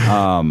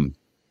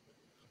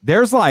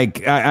 There's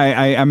like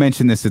I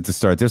mentioned this at the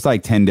start. There's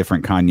like 10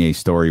 different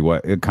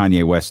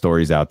Kanye West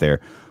stories out there.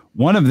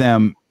 One of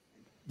them,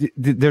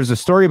 there's a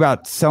story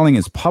about selling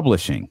his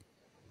publishing.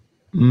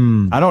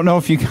 I don't know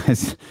if you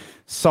guys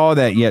saw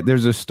that yet.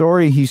 There's a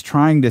story he's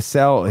trying to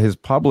sell his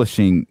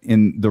publishing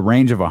in the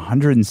range of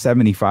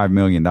 $175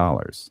 million.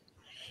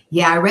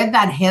 Yeah, I read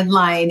that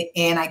headline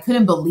and I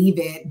couldn't believe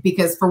it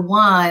because, for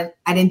one,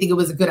 I didn't think it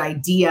was a good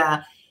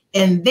idea.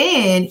 And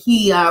then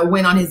he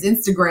went on his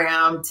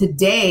Instagram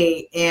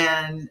today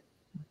and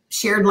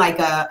shared like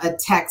a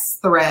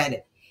text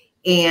thread.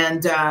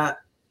 And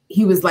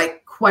he was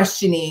like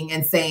questioning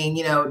and saying,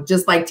 you know,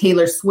 just like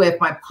Taylor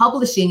Swift, my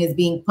publishing is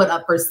being put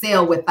up for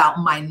sale without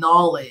my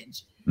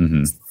knowledge.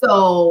 Mm-hmm.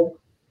 So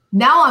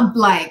now I'm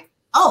like,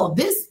 oh,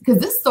 because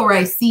this story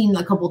I seen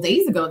a couple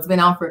days ago, it's been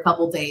out for a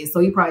couple days. So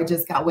he probably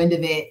just got wind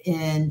of it.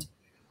 And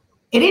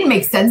it didn't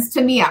make sense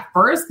to me at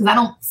first because I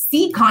don't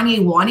see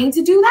Kanye wanting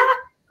to do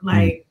that.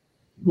 Like,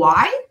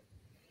 why?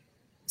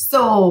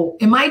 So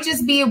it might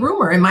just be a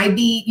rumor. It might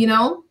be, you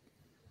know.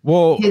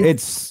 Well,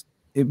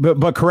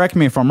 but correct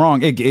me if I'm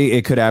wrong.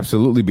 It could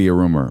absolutely be a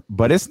rumor,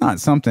 but it's not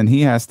something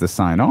he has to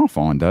sign off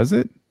on, does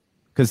it?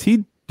 Because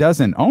he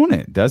doesn't own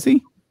it, does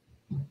he?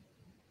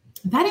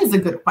 That is a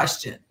good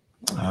question.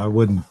 I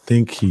wouldn't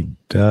think he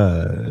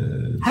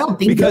does. I don't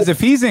think because if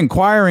he's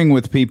inquiring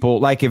with people,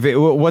 like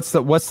what's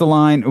the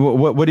line?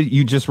 What did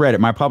you just read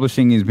it? My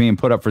publishing is being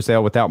put up for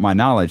sale without my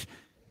knowledge.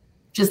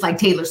 Just like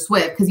Taylor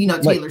Swift, because you know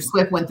Taylor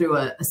Swift went through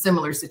a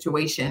similar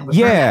situation. With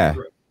her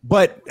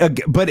but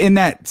in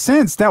that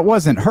sense, that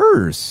wasn't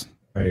hers.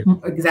 Right.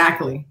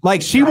 Exactly.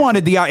 Like she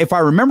wanted if I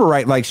remember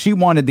right, like she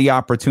wanted the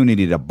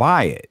opportunity to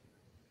buy it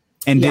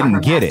and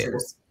didn't get it.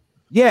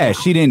 Yeah,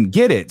 she didn't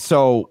get it.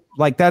 So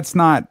like that's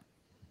not.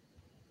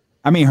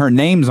 I mean, her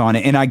name's on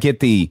it, and I get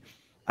the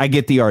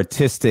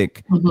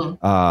artistic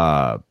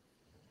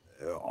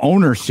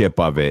ownership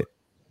of it,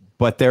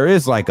 but there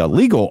is like a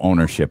legal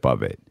ownership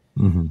of it.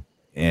 Mm-hmm.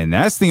 And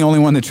that's the only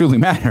one that truly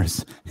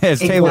matters. As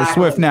Taylor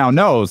Swift now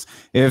knows,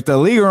 if the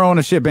legal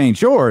ownership ain't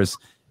yours,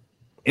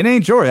 it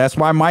ain't yours. That's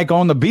why Mike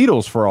owned the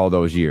Beatles for all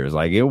those years.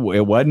 Like it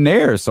wasn't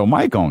theirs, so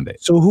Mike owned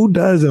it. So who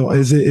does it?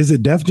 Is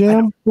it Def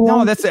Jam?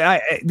 No, that's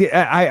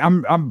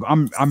I'm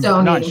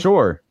not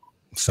sure.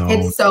 So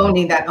it's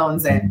Sony that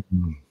owns it,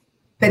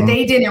 but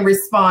they didn't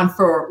respond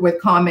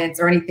with comments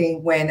or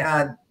anything when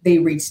they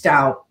reached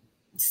out.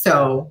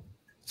 So.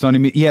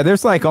 Sony, yeah,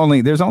 there's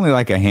only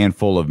like a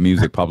handful of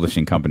music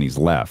publishing companies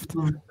left.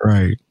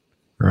 Right.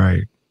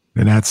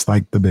 And that's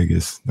like the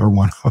biggest or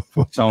one of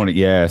them.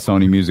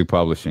 Sony Music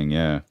Publishing,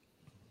 yeah.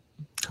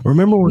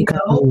 Remember when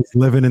Kanye was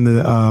living in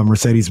the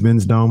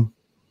Mercedes-Benz Dome?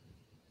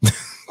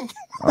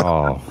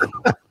 Oh.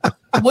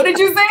 What did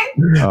you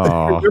say?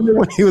 Oh. Remember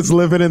when he was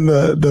living in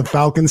the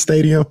Falcon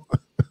Stadium?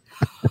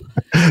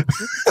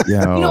 You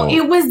know,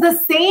 it was the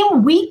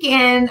same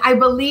weekend, I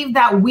believe,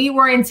 that we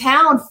were in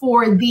town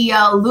for the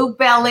Luke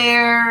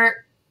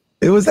Belair.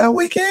 It was that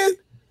weekend?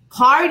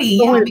 Party,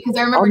 because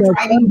I remember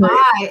driving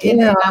by and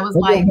then I was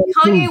like,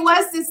 Kanye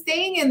West is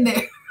staying in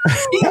there.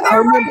 He's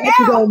there right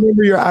now. I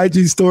remember your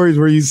IG stories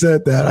where you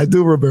said that. I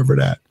do remember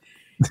that.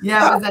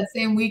 Yeah, it was that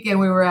same weekend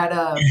we were at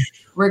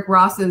Rick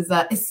Ross's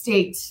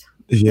estate.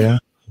 Yeah.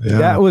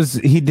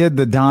 He did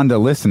the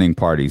Donda listening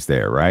parties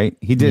there, right?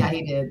 He did. Yeah,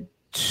 he did.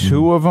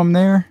 2 of them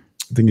there?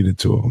 I think he did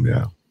 2 of them,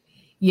 yeah.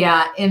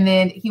 Yeah, and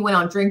then he went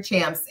on Drink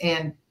Champs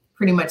and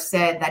pretty much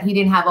said that he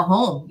didn't have a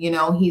home. You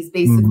know, he's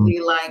basically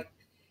like,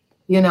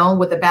 you know,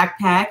 with a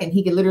backpack and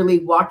he could literally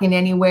walk in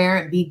anywhere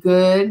and be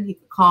good. He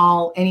could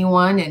call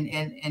anyone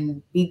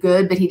and be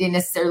good, but he didn't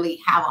necessarily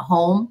have a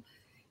home,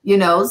 you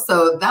know.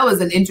 So that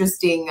was an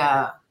interesting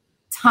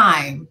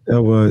time.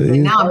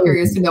 And now I'm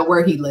curious to know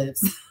where he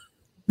lives.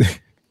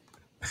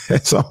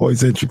 It's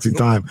always an interesting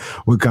time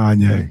with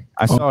Kanye.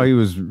 I saw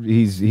he's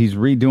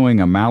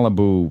redoing a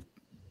Malibu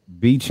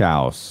beach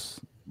house,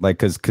 like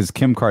because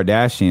Kim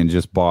Kardashian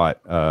just bought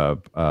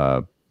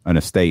an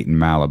estate in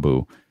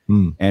Malibu,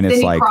 and it's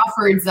Cindy like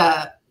Crawford's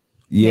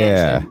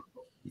mansion.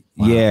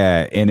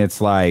 Yeah, and it's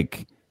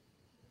like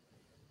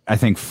I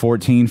think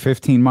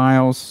 15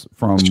 miles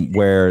from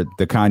where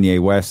the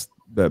Kanye West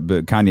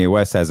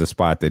has a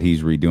spot that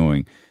he's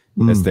redoing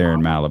that's there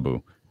in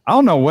Malibu. I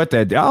don't know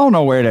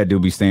where that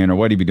dude be staying or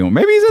what he be doing.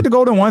 Maybe he's at the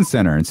Golden One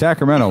Center in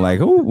Sacramento. Like,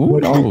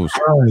 who knows?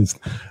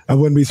 I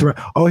wouldn't be surprised.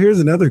 Oh, here's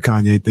another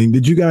Kanye thing.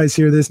 Did you guys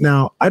hear this?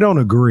 Now, I don't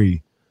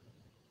agree,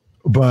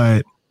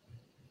 but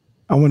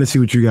I want to see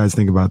what you guys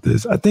think about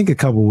this. I think a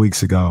couple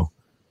weeks ago,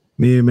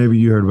 maybe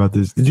you heard about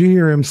this. Did you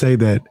hear him say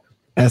that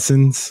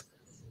Essence,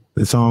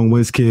 the song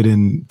Wizkid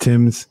and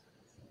Tim's,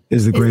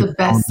 is the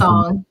best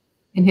song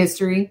in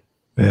history?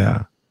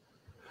 Yeah.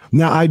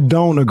 Now, I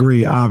don't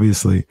agree,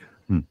 obviously.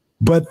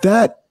 But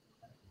that,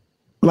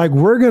 like,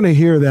 we're going to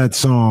hear that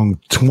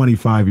song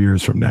 25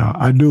 years from now.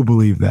 I do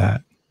believe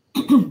that.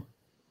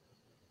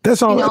 That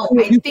song,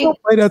 you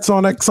play that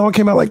song. That song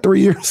came out like 3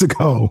 years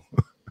ago.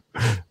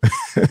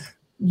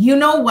 You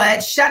know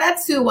what? Shout out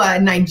to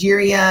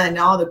Nigeria and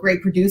all the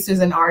great producers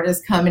and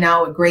artists coming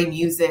out with great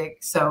music.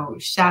 So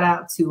shout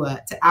out to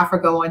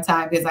Africa one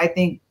time, because I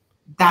think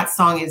that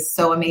song is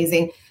so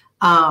amazing.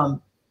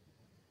 The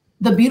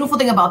beautiful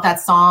thing about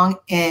that song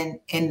and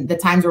the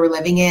times we're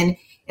living in,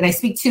 and I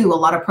speak to a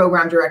lot of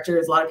program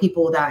directors, a lot of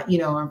people that,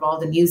 are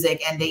involved in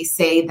music, and they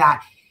say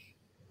that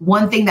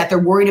one thing that they're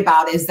worried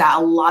about is that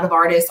a lot of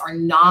artists are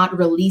not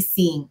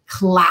releasing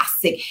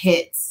classic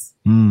hits,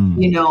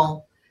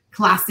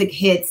 classic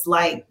hits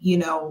like,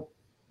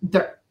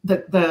 the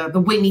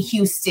Whitney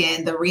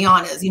Houston, the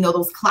Rihannas,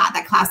 those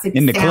that classic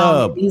in the sound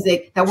club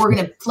music that we're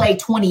going to play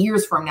 20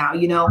 years from now,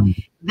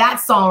 that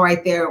song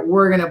right there,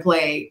 we're going to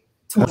play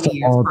 20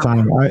 years all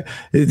time.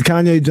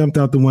 Kanye jumped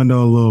out the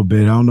window a little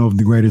bit. I don't know if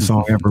the greatest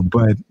song ever,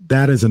 but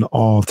that is an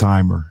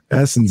all-timer.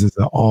 Essence is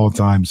an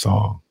all-time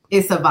song.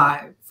 It's a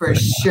vibe for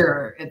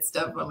sure. It's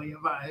definitely a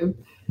vibe.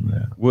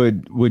 Yeah.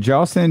 Would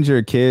y'all send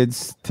your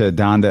kids to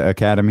Donda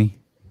Academy?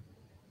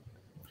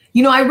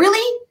 I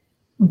really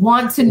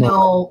want to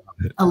know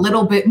a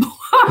little bit more.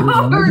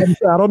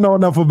 I don't know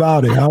enough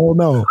about it. I don't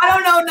know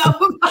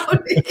enough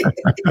about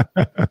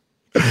it.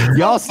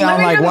 Y'all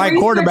sound like white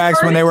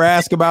quarterbacks when they were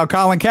asked about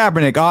Colin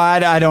Kaepernick. Oh,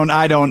 I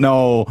don't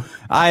know.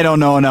 I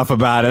don't know enough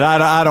about it.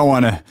 I don't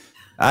want to.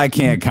 I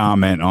can't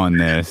comment on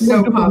this.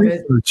 No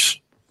comment.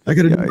 I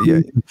got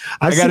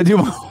to do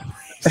my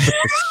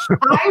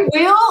I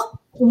will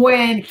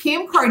when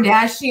Kim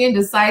Kardashian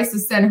decides to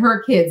send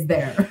her kids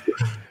there.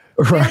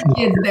 Right.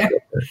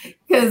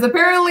 Because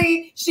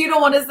apparently she don't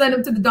want to send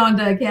them to the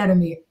Donda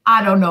Academy.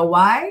 I don't know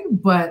why,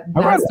 but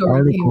that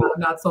story came out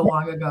not so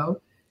long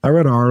ago. I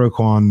read an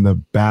article on the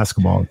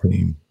basketball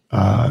team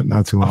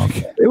not too long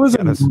ago. It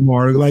was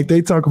more like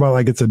they talk about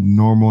like it's a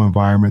normal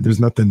environment.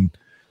 There's nothing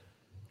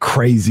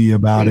crazy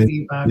about it,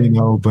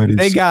 but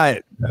it's,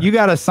 you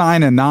got to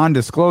sign a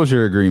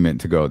non-disclosure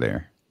agreement to go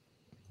there.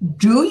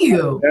 Do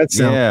you? That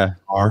sounds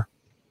bizarre.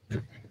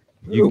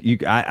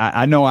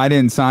 I know I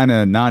didn't sign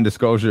a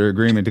non-disclosure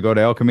agreement to go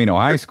to El Camino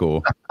High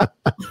School.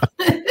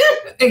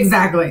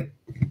 Exactly.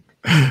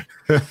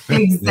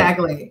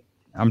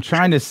 I'm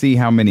trying to see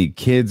how many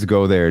kids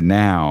go there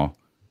now.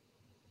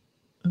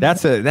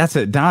 That's a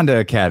Donda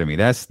Academy.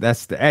 That's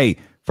the hey.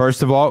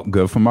 First of all,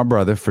 good for my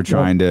brother for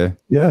trying to.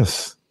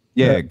 Yes.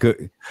 Yeah.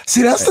 Good.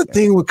 See, that's the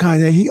thing with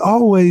Kanye. He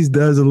always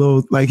does a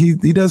little like he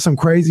does some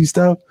crazy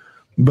stuff,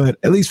 but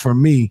at least for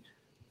me,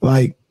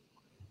 like.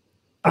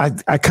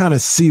 I kind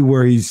of see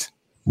where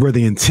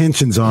the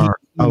intentions are.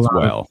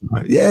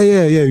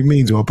 He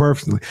means well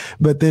perfectly,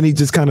 but then he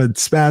just kind of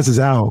spazzes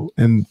out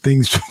and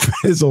things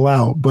fizzle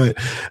out. But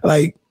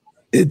like,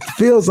 it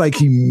feels like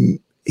he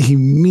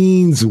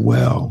means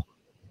well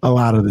a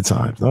lot of the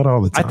time, not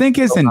all the time. I think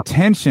his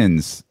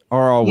intentions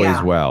are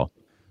always well,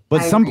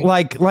 but some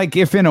like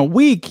if in a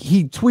week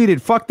he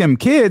tweeted "fuck them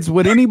kids,"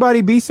 would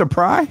anybody be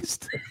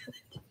surprised?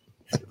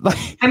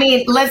 I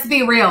mean, let's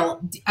be real.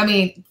 I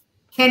mean,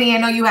 Kenny, I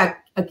know you have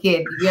a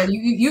kid. Yeah,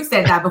 you've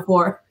said that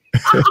before.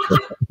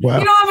 Wow.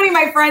 You know how many of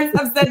my friends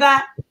have said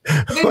that?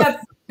 I think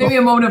that's maybe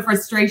a moment of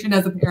frustration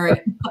as a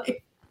parent.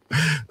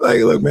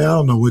 Like, look, man, I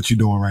don't know what you're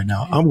doing right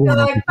now. I'm going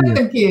over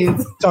here.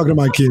 Kids. Talking to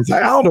my kids.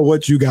 I don't know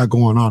what you got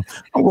going on.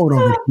 I'm going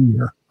over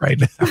here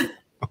right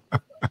now.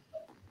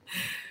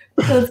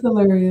 That's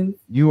hilarious.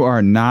 You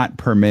are not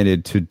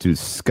permitted to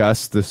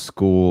discuss the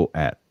school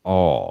at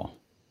all.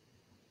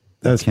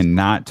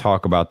 Cannot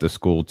talk about the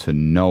school to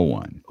no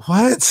one.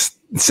 What?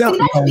 That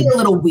would be a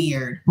little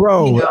weird.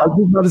 Bro, I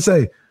was about to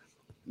say,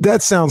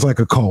 that sounds like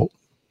a cult.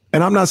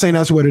 And I'm not saying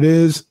that's what it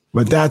is,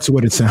 but that's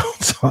what it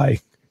sounds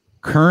like.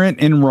 Current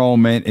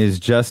enrollment is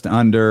just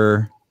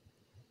under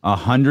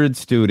 100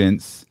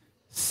 students,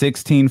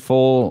 16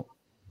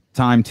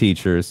 full-time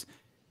teachers,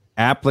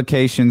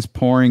 applications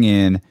pouring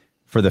in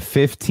for the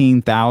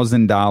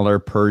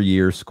 $15,000 per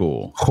year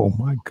school. Oh,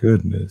 my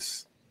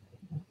goodness.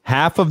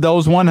 Half of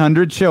those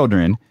 100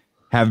 children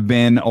have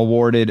been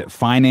awarded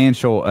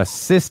financial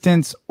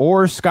assistance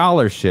or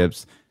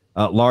scholarships,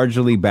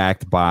 largely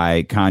backed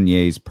by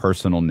Kanye's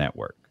personal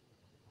network.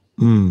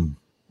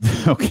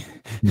 Okay.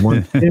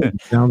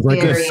 Sounds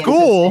like a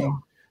school.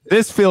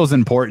 This feels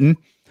important.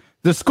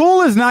 The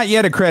school is not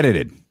yet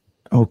accredited.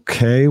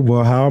 Okay.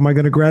 Well, how am I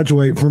going to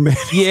graduate from it?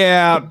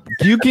 Yeah,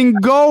 you can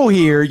go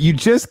here. You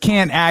just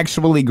can't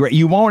actually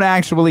you won't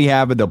actually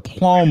have a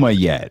diploma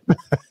yet.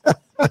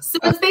 So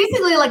it's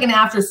basically like an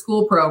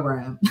after-school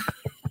program.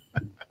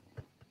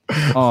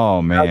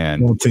 Oh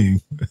man,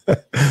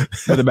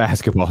 for the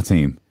basketball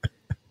team,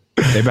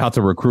 they're about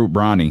to recruit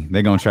Bronny.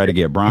 They're gonna try to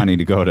get Bronny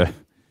to go to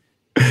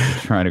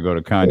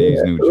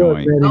Kanye's new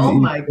joint. Oh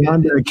my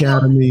God!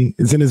 Academy.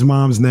 It's in his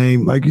mom's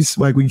name. Like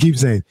we keep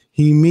saying,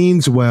 he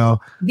means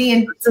well.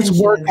 Just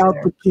work out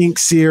the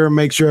kinks here and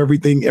make sure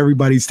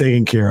everybody's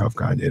taken care of.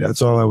 Kanye.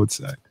 That's all I would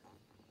say.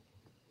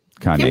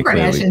 Kim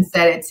Kardashian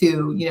said it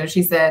too.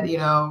 She said,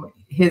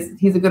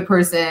 he's a good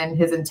person.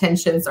 His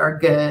intentions are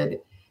good.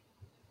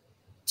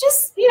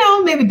 Just,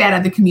 maybe bad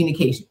at the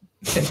communication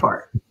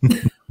part.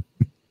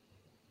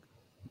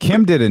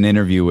 Kim did an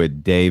interview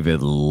with David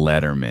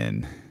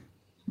Letterman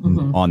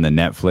on the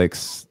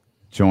Netflix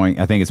joint.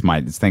 I think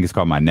it's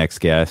called My Next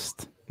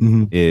Guest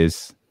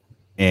is,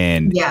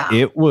 and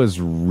it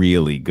was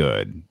really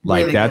good.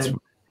 Like good.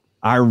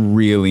 I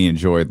really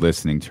enjoyed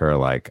listening to her.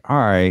 Like, all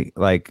right,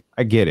 like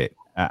I get it.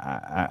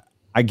 I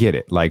get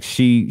it. Like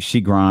she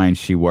grinds,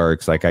 she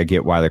works. Like I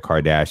get why the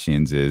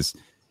Kardashians is,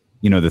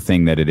 the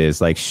thing that it is.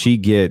 Like she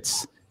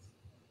gets,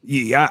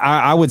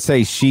 I would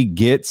say she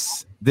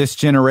gets this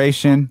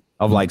generation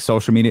of like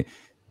social media.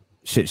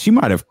 Shit, she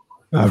might have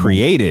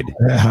created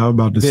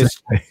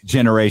this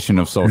generation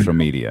of social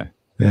media.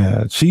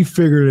 Yeah, she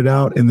figured it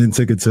out and then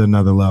took it to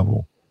another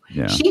level.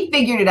 Yeah, she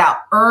figured it out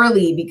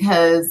early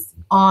because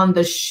on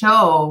the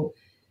show,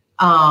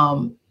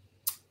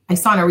 I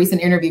saw in a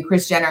recent interview,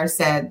 Kris Jenner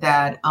said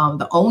that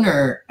the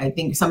owner, I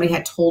think somebody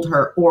had told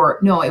her, or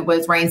no, it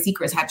was Ryan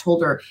Seacrest had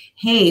told her,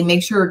 hey,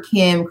 make sure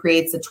Kim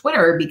creates a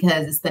Twitter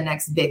because it's the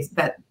next big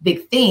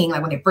thing.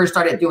 Like when they first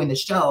started doing the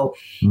show.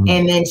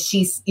 And then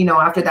she's,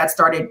 after that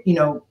started,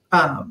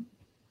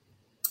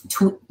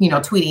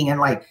 tweeting and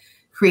like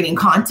creating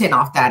content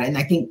off that. And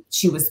I think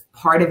she was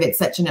part of it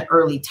such an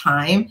early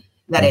time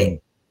that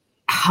it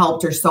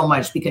helped her so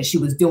much because she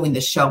was doing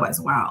the show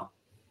as well.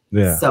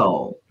 Yeah.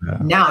 So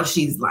now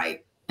she's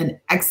like an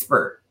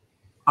expert,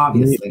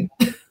 obviously.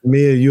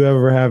 Mia, you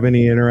ever have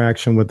any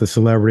interaction with the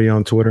celebrity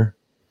on Twitter?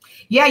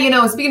 Yeah,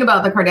 speaking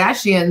about the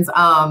Kardashians,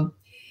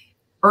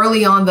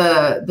 early on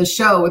the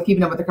show with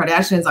Keeping Up with the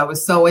Kardashians, I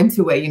was so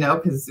into it,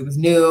 because it was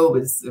new,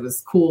 it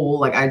was cool.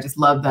 Like I just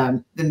loved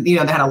them. And, they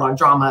had a lot of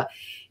drama.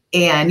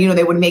 And,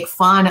 they would make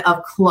fun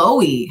of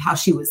Khloe, how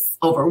she was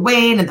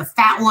overweight and the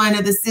fat one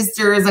of the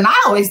sisters. And I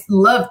always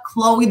loved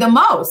Khloe the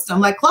most.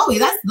 I'm like, Khloe,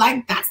 that's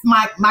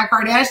my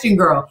Kardashian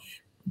girl.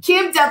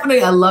 Kim,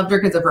 definitely, I loved her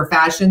because of her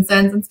fashion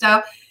sense and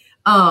stuff.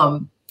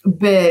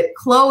 But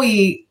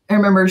Khloe, I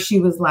remember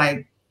she was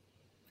like,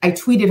 I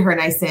tweeted her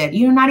and I said,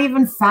 you're not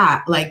even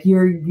fat. Like,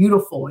 you're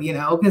beautiful,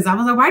 because I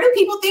was like, why do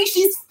people think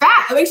she's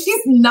fat? Like,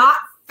 she's not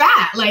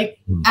fat, like,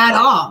 at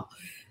all.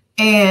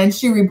 And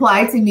she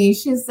replied to me,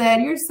 she said,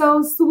 you're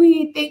so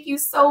sweet. Thank you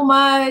so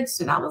much.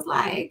 And I was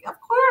like, of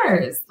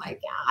course. Like,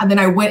 yeah. And then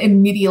I went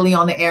immediately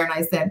on the air and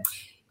I said,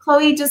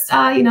 Khloe, just,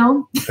 at me. Me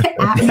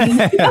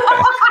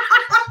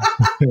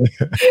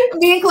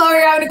and Khloe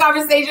are having a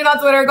conversation on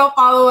Twitter. Go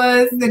follow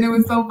us. And it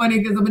was so funny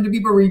because a bunch of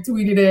people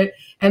retweeted it.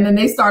 And then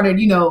they started,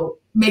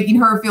 making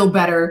her feel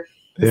better.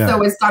 Yeah.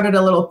 So it started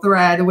a little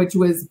thread, which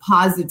was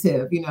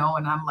positive, and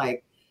I'm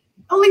like,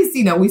 at least,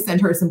 we sent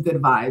her some good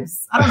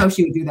vibes. I don't know if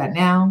she would do that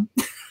now,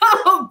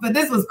 but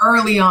this was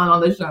early on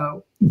the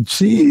show.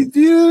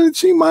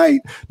 She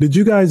might. Did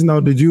you guys know?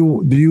 Do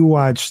you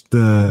watch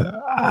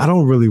I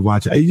don't really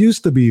watch it. It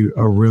used to be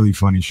a really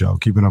funny show,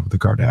 Keeping Up with the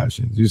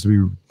Kardashians. It used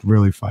to be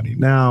really funny.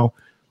 Now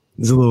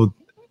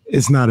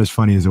it's not as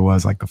funny as it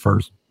was like the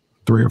first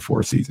 3 or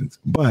 4 seasons.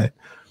 But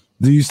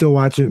do you still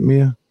watch it,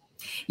 Mia?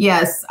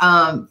 Yes.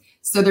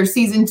 So there's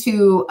season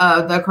 2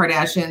 of the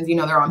Kardashians,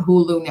 they're on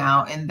Hulu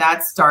now, and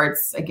that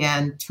starts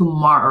again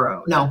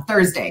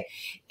Thursday.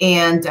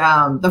 And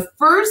the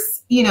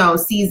first,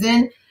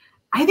 season,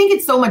 I think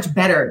it's so much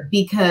better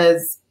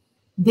because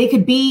they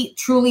could be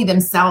truly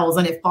themselves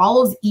and it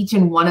follows each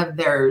and one of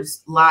their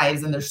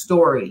lives and their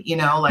story,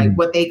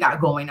 what they got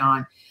going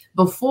on.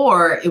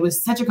 Before, it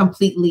was such a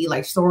completely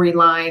like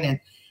storyline and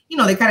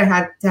they kind of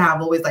had to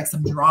have always like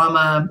some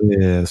drama.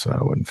 Yeah, so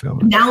I wouldn't film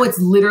it. Now it's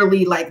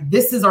literally like,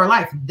 this is our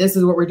life. This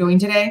is what we're doing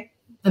today.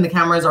 And the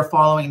cameras are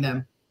following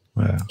them.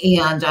 Yeah.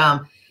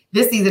 And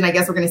this season, I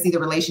guess we're going to see the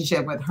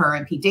relationship with her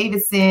and Pete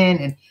Davidson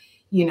and,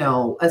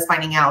 us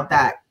finding out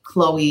that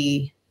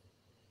Khloe,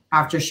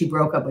 after she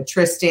broke up with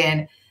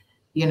Tristan,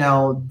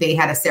 they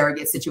had a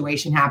surrogate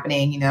situation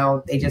happening.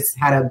 They just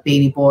had a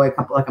baby boy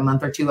a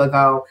month or 2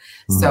 ago.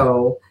 Mm-hmm.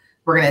 So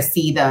we're going to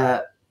see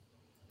the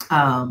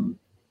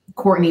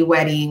Kourtney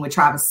wedding with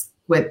Travis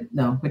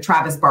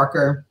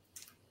Barker.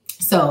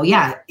 So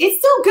yeah, it's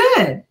still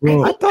good.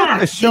 Well, I thought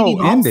the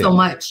show ended so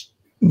much.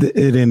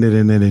 It ended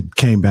and then it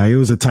came back. It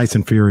was a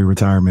Tyson Fury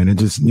retirement. It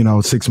just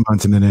 6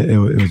 months and then it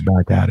was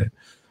back at it.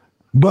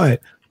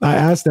 But I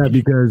asked that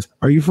because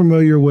are you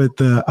familiar with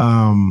the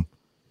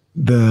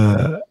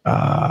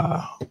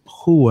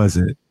who was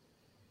it?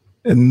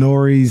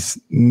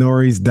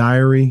 Nori's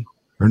diary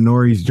or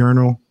Nori's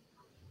journal?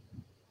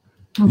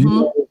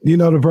 Mm-hmm. You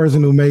know the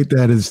person who made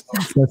that's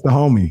the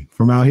homie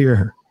from out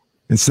here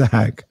in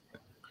Sac.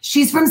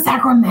 She's from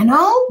Sacramento?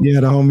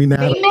 Yeah, the homie now.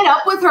 They met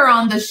up with her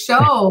on the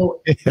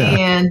show.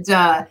 And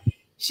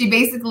she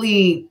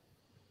basically,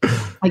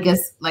 I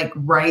guess, like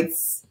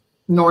writes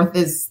North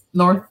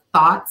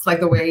thoughts,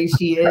 like the way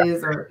she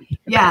is. Or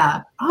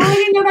yeah. Oh, I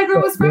didn't know that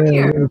girl was from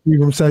here.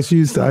 From Sac.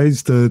 I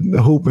used to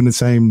hoop in the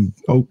same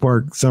Oak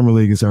Park Summer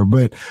League as her.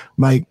 But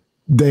like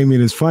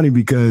Damien is funny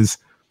because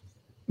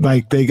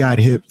like they got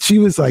hip. She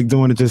was like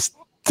doing it just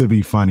to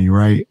be funny,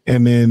 right?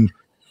 And then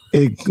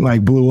it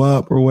like blew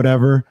up or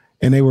whatever.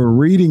 And they were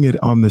reading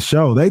it on the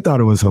show. They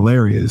thought it was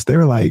hilarious. They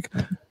were like,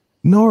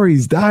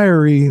 Nori's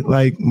diary,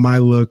 like my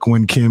look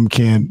when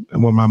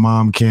my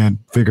mom can't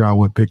figure out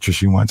what picture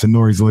she wants, and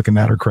Nori's looking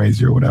at her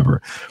crazy or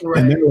whatever.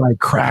 Right. And they're like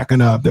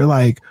cracking up. They're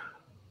like,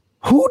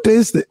 who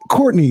does that?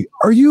 Courtney,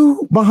 are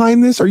you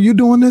behind this? Are you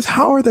doing this?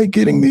 How are they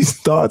getting these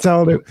thoughts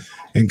out?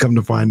 And come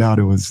to find out,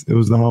 it was the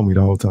homie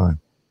the whole time.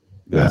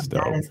 That's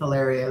dope. That is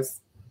hilarious.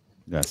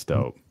 That's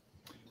dope.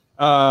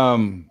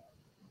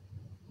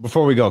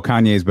 Before we go,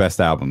 Kanye's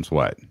best albums,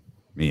 what?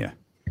 Mia?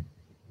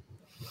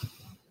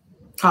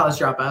 College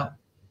Dropout.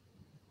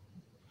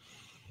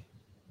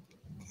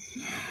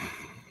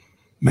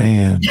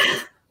 Man,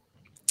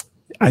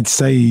 I'd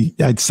say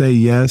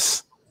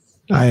yes.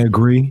 I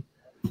agree.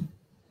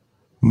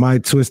 My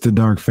Twisted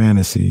Dark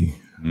Fantasy.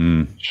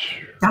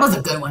 That was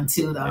a good one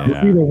too, though.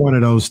 Yeah. Either one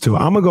of those two.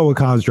 I'm gonna go with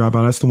College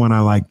Dropout. That's the one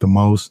I like the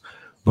most.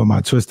 But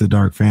my Twisted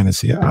Dark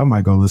Fantasy, I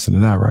might go listen to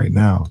that right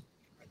now.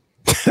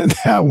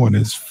 That one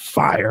is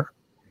fire.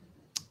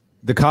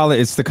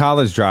 It's the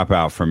College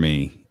Dropout for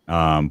me.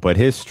 But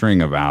his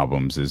string of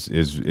albums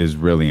is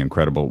really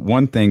incredible.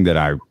 One thing that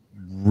I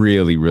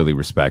really, really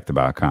respect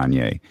about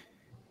Kanye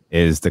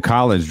is the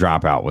College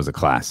Dropout was a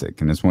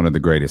classic, and it's one of the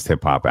greatest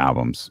hip hop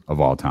albums of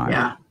all time.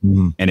 Yeah.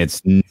 Mm-hmm. And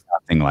it's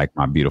nothing like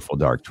My Beautiful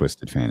Dark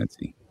Twisted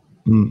Fantasy.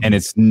 And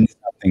it's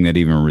nothing that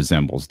even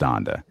resembles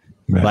Donda.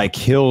 Man. Like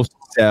he'll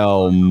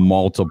sell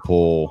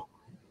multiple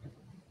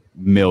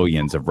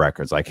millions of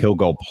records. Like he'll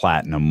go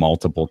platinum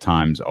multiple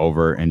times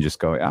over and just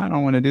go, I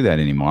don't want to do that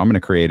anymore. I'm going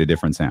to create a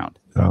different sound.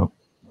 Oh.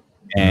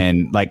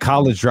 And like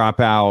College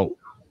Dropout,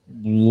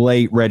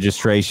 Late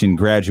Registration,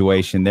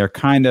 Graduation, they're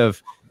kind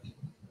of,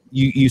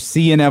 you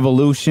see an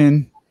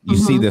evolution. You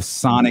see the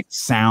sonic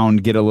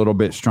sound get a little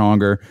bit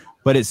stronger,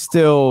 but it's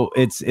still,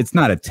 it's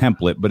not a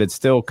template, but it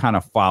still kind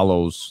of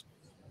follows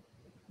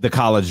the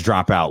College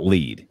Dropout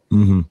lead.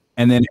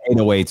 And then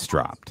 808s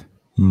dropped.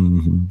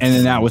 And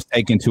then that was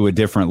taken to a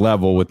different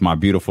level with My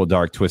Beautiful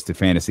Dark Twisted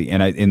Fantasy.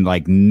 And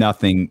like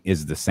nothing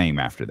is the same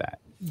after that.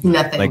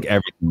 Nothing. Like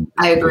everything.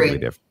 I agree. Totally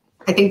different.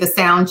 I think the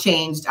sound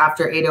changed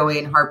after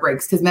 808 and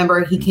Heartbreaks. Because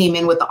remember, he came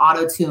in with the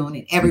auto-tune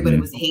and everybody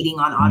was hating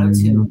on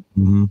auto-tune,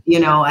 you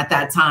know, at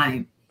that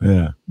time.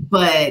 Yeah.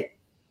 But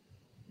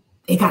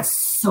it got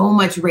so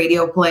much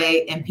radio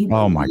play and people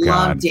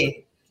loved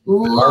it.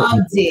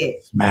 Loved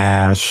it.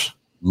 Smash.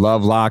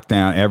 Love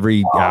Lockdown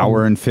every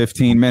hour and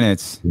 15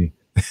 minutes.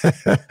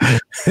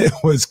 It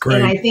was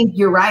great. And I think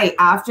you're right.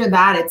 After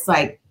that, it's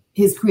like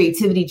his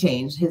creativity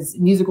changed. His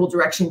musical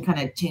direction kind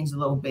of changed a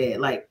little bit.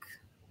 Like,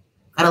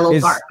 got a little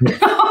dark.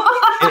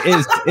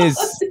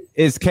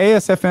 Is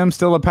KSFM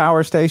still a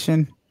power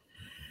station?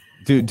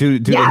 Do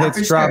the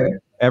hits drop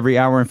every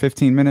hour and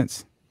 15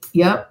 minutes?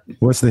 Yep.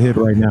 What's the hit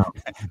right now?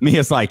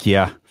 Mia's like,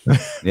 yeah.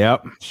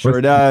 Yep. Sure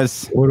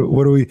does.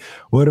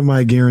 What am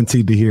I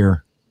guaranteed to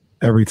hear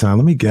every time?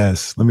 Let me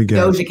guess.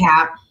 Doja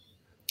Cat.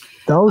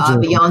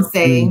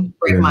 Beyonce,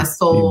 Break My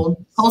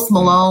Soul, Post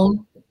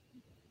Malone.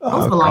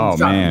 Post Malone's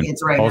dropping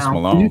hits right Post now.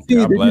 Malone.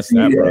 God bless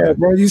that, bro.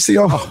 Bro, you see,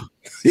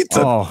 he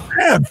took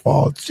bad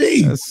fall.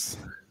 Jeez.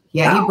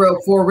 Yeah, he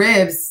broke 4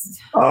 ribs.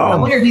 I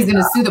wonder if he's going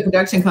to sue the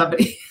production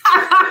company.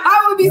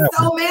 I would be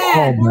so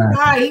mad. Poor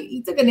guy,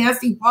 he took a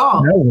nasty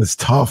fall. That was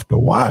tough to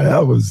watch.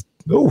 That was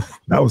tough.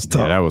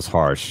 Yeah, that was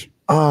harsh.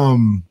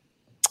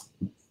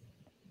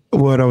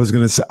 What I was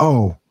going to say.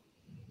 Oh,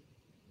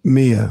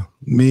 me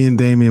and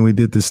Damien, we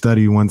did this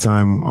study one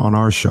time on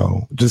our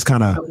show, just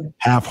kind of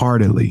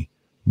half-heartedly,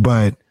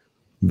 but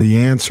the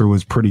answer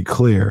was pretty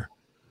clear.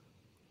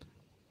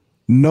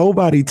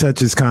 Nobody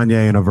touches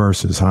Kanye in a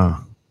verses, huh?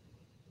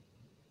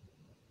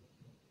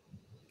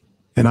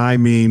 And I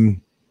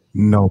mean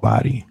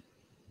nobody.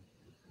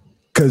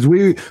 Because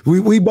we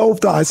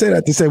both thought, I say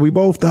that to say, we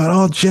both thought,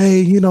 oh,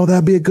 Jay, you know,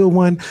 that'd be a good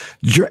one.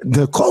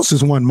 The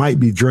closest one might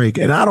be Drake.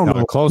 And I don't know.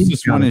 The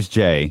closest one is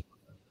Jay.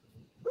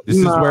 This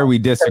is where we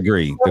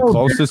disagree. The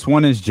closest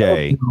one is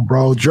Jay.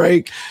 Bro,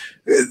 Drake.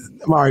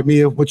 All right,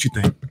 Mia, what you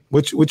think?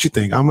 What you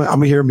think? I'm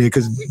gonna hear Mia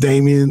because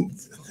Damien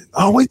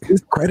always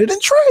is crediting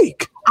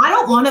Drake. I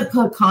don't want to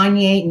put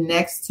Kanye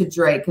next to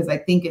Drake because I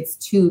think it's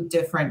 2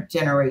 different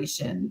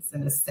generations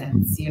in a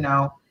sense, you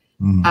know.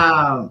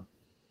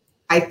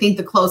 I think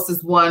the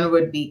closest one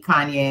would be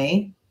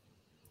Kanye.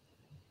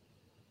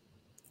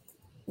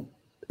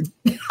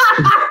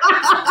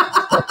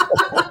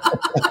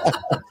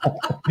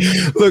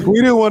 Look,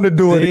 we didn't want to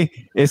do it.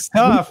 It's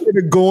tough. We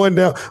started going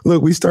down.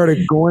 Look, we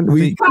started going.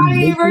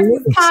 Kanye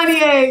versus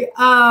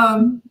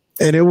Kanye.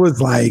 And it was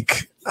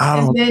like, I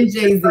don't know. And then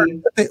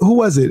Jay-Z. Who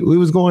was it? We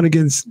was going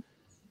against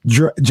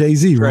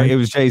Jay-Z, right? It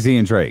was Jay-Z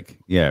and Drake.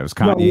 Yeah, it was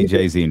Kanye,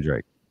 Jay-Z, and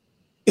Drake.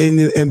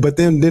 But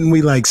then didn't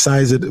we like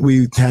size it?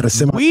 We had a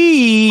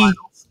semi.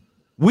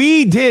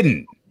 We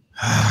didn't.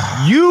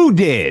 You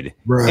did.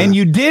 Bruh. And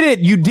you did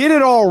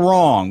it all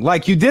wrong.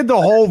 Like you did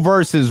the whole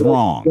verses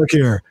wrong. Look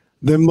here.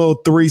 Them little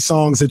 3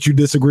 songs that you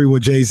disagree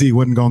with Jay-Z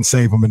wasn't going to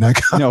save them in that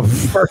kind of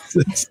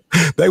verses.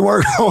 They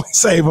weren't going to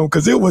save them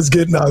because it was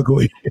getting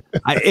ugly.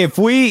 If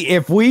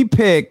we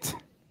picked,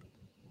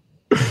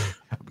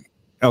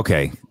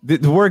 okay,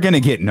 we're going to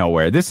get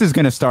nowhere. This is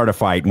going to start a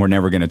fight and we're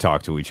never going to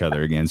talk to each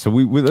other again. So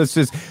we let's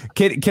just,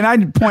 can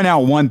I point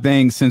out one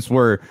thing since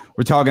we're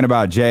talking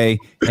about Jay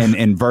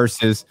and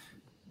verses?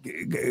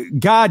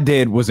 God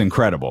Did was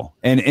incredible.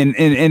 And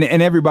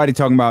everybody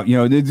talking about, you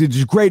know,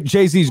 the great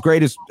Jay-Z's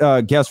greatest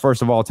guest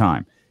verse of all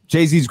time.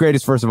 Jay-Z's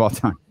greatest verse of all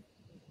time.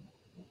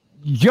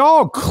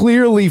 Y'all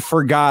clearly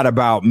forgot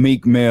about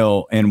Meek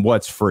Mill and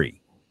What's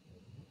Free.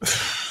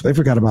 They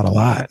forgot about a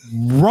lot.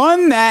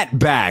 Run that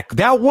back.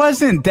 That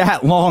wasn't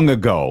that long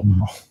ago.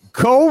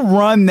 Go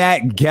run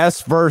that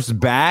guest verse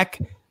back.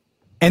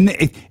 And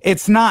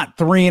it's not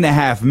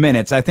 3.5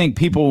 minutes. I think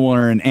people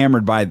were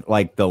enamored by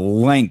like the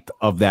length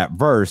of that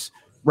verse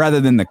rather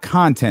than the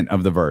content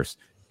of the verse.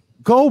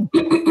 Go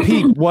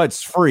peep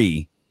What's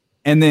Free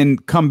and then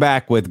come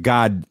back with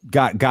God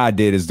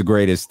Did is the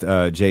greatest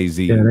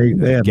Jay-Z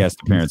guest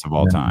appearance of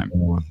all time.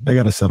 They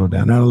got to settle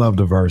down. I love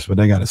the verse, but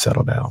they got to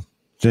settle down.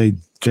 Jay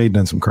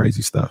done some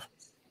crazy stuff.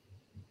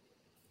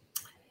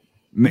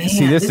 Man,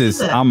 see, this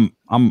is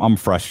I'm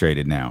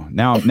frustrated now.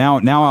 Now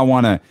I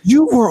want to.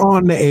 You were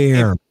on the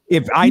air.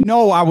 If I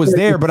know I was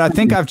there, but I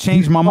think I've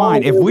changed my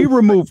mind. If we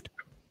removed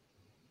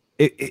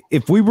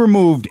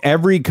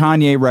every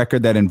Kanye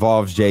record that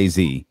involves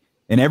Jay-Z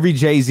and every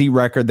Jay-Z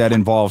record that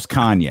involves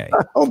Kanye,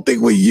 I don't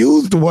think we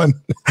used one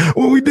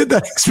when we did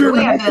that experiment.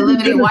 We had to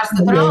eliminate Watch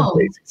the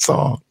Throne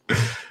song,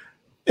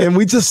 and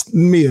we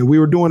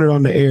were doing it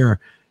on the air.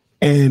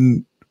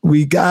 And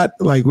we got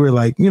like, we were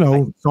like, you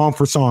know, song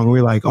for song.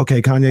 We were like,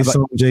 okay, Kanye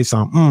song, Jay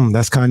song.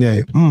 That's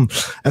Kanye.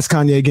 That's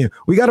Kanye again.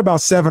 We got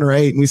about 7 or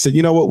 8. And we said,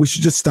 you know what? We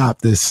should just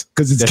stop this.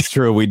 That's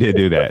true. We did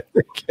do that.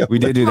 We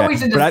did do that. We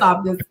should just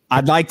stop this.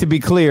 I'd like to be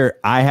clear.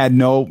 I had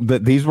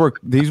these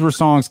were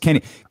songs.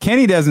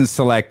 Kenny doesn't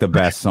select the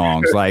best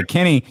songs. Like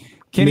Kenny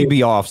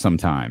be off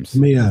sometimes.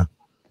 Mia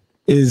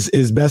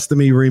is Best of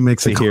Me remix.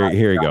 See,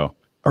 here you go.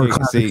 Or you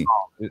can see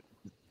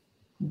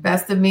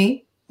Best of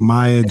Me.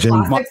 Maya J.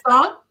 Classic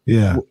song?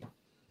 Yeah.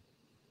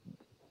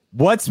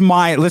 Let's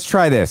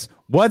try this.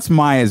 What's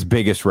Maya's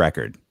biggest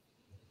record?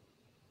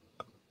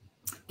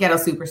 Ghetto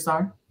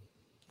Superstar.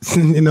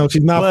 You know,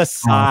 she's not.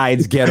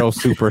 Besides Ghetto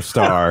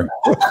Superstar.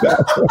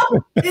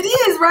 It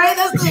is, right?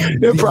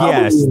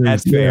 Yes,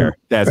 that's fair.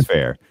 That's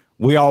fair.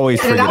 We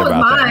always forget about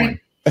mine.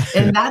 That.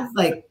 And that's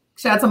like,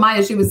 shout out to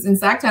Maya. She was in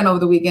Sacktown over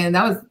the weekend.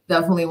 That was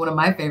definitely one of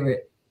my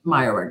favorite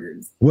Maya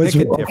records. Pick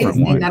a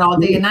different one. That all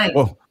day and night.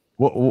 Well,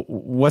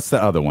 what's the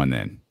other one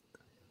then?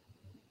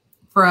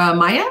 For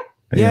Maya?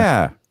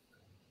 Yeah.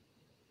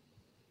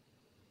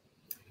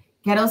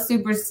 Ghetto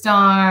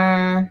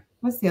Superstar.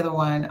 What's the other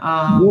one?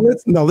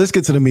 Let's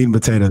get to the meat and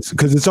potatoes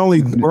because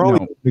we're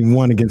only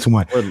one against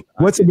one.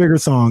 What's a bigger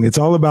song? It's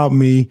All About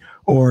Me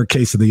or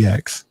Case of the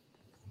X?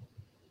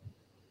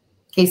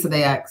 Case of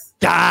the X.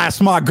 That's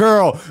my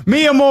girl,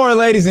 Mia Amore,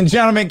 ladies and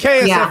gentlemen.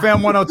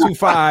 KSFM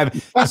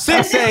 102.5,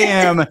 6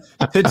 a.m.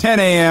 to 10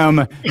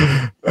 a.m.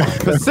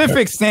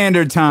 Pacific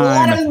Standard Time.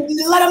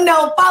 Let them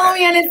know. Follow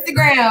me on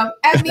Instagram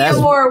at Mia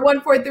Amore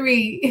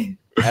 143.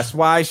 That's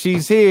why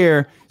she's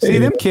here. See,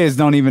 them kids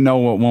don't even know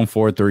what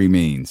 143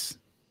 means.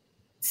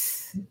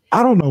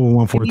 I don't know what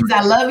 143 means.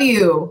 I love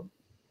you.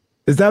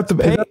 Is that the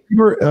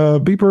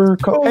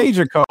beeper code?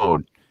 Pager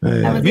code.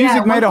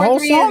 Music made a whole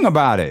song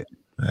about it.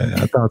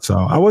 I thought so.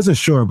 I wasn't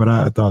sure, but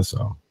I thought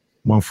so.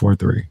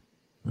 143.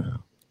 Yeah.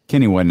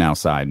 Kenny wasn't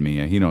outside,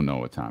 Mia. He don't know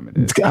what time it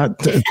is.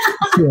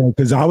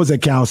 Because I was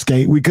at Cal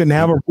Skate. We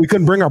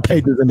couldn't bring our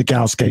pages into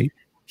Cal Skate.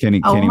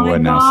 Kenny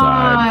wasn't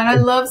outside. I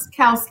love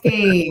Cal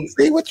Skate.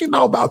 See what you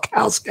know about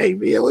Cal Skate,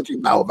 Mia. What you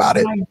know about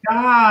it? Oh my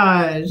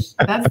gosh,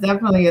 that's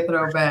definitely a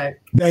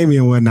throwback.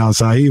 Damien wasn't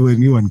outside. He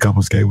wouldn't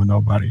couple skate with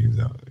nobody. He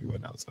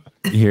wasn't outside.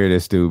 You hear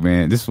this, dude,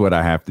 man? This is what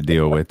I have to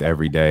deal with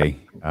every day.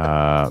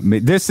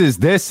 This is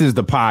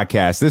the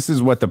podcast. This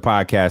is what the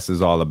podcast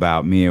is all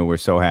about. Mia, we're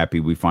so happy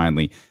we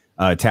finally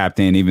tapped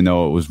in, even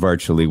though it was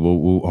virtually.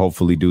 We'll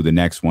hopefully do the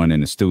next one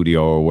in the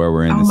studio or where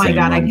we're in the same room.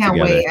 Oh my God, I can't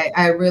wait.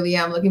 I really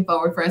am looking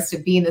forward for us to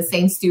be in the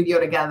same studio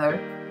together.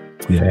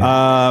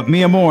 Yeah.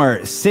 Mia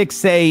Amore,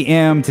 6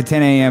 a.m. to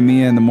 10 a.m.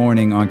 Mia in the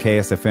morning on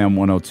KSFM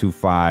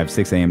 102.5,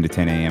 6 a.m. to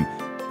 10 a.m.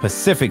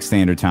 Pacific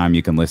Standard Time.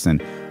 You can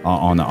listen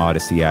on the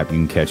Odyssey app. You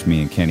can catch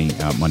me and Kenny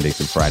Monday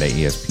through Friday,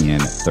 ESPN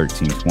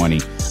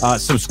 1320.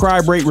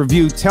 Subscribe, rate,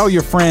 review. Tell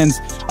your friends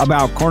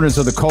about Corners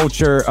of the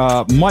Culture.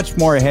 Much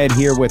more ahead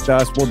here with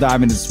us. We'll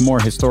dive into some more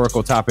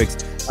historical topics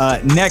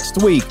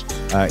next week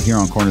here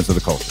on Corners of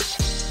the Culture.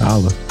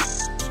 Holla.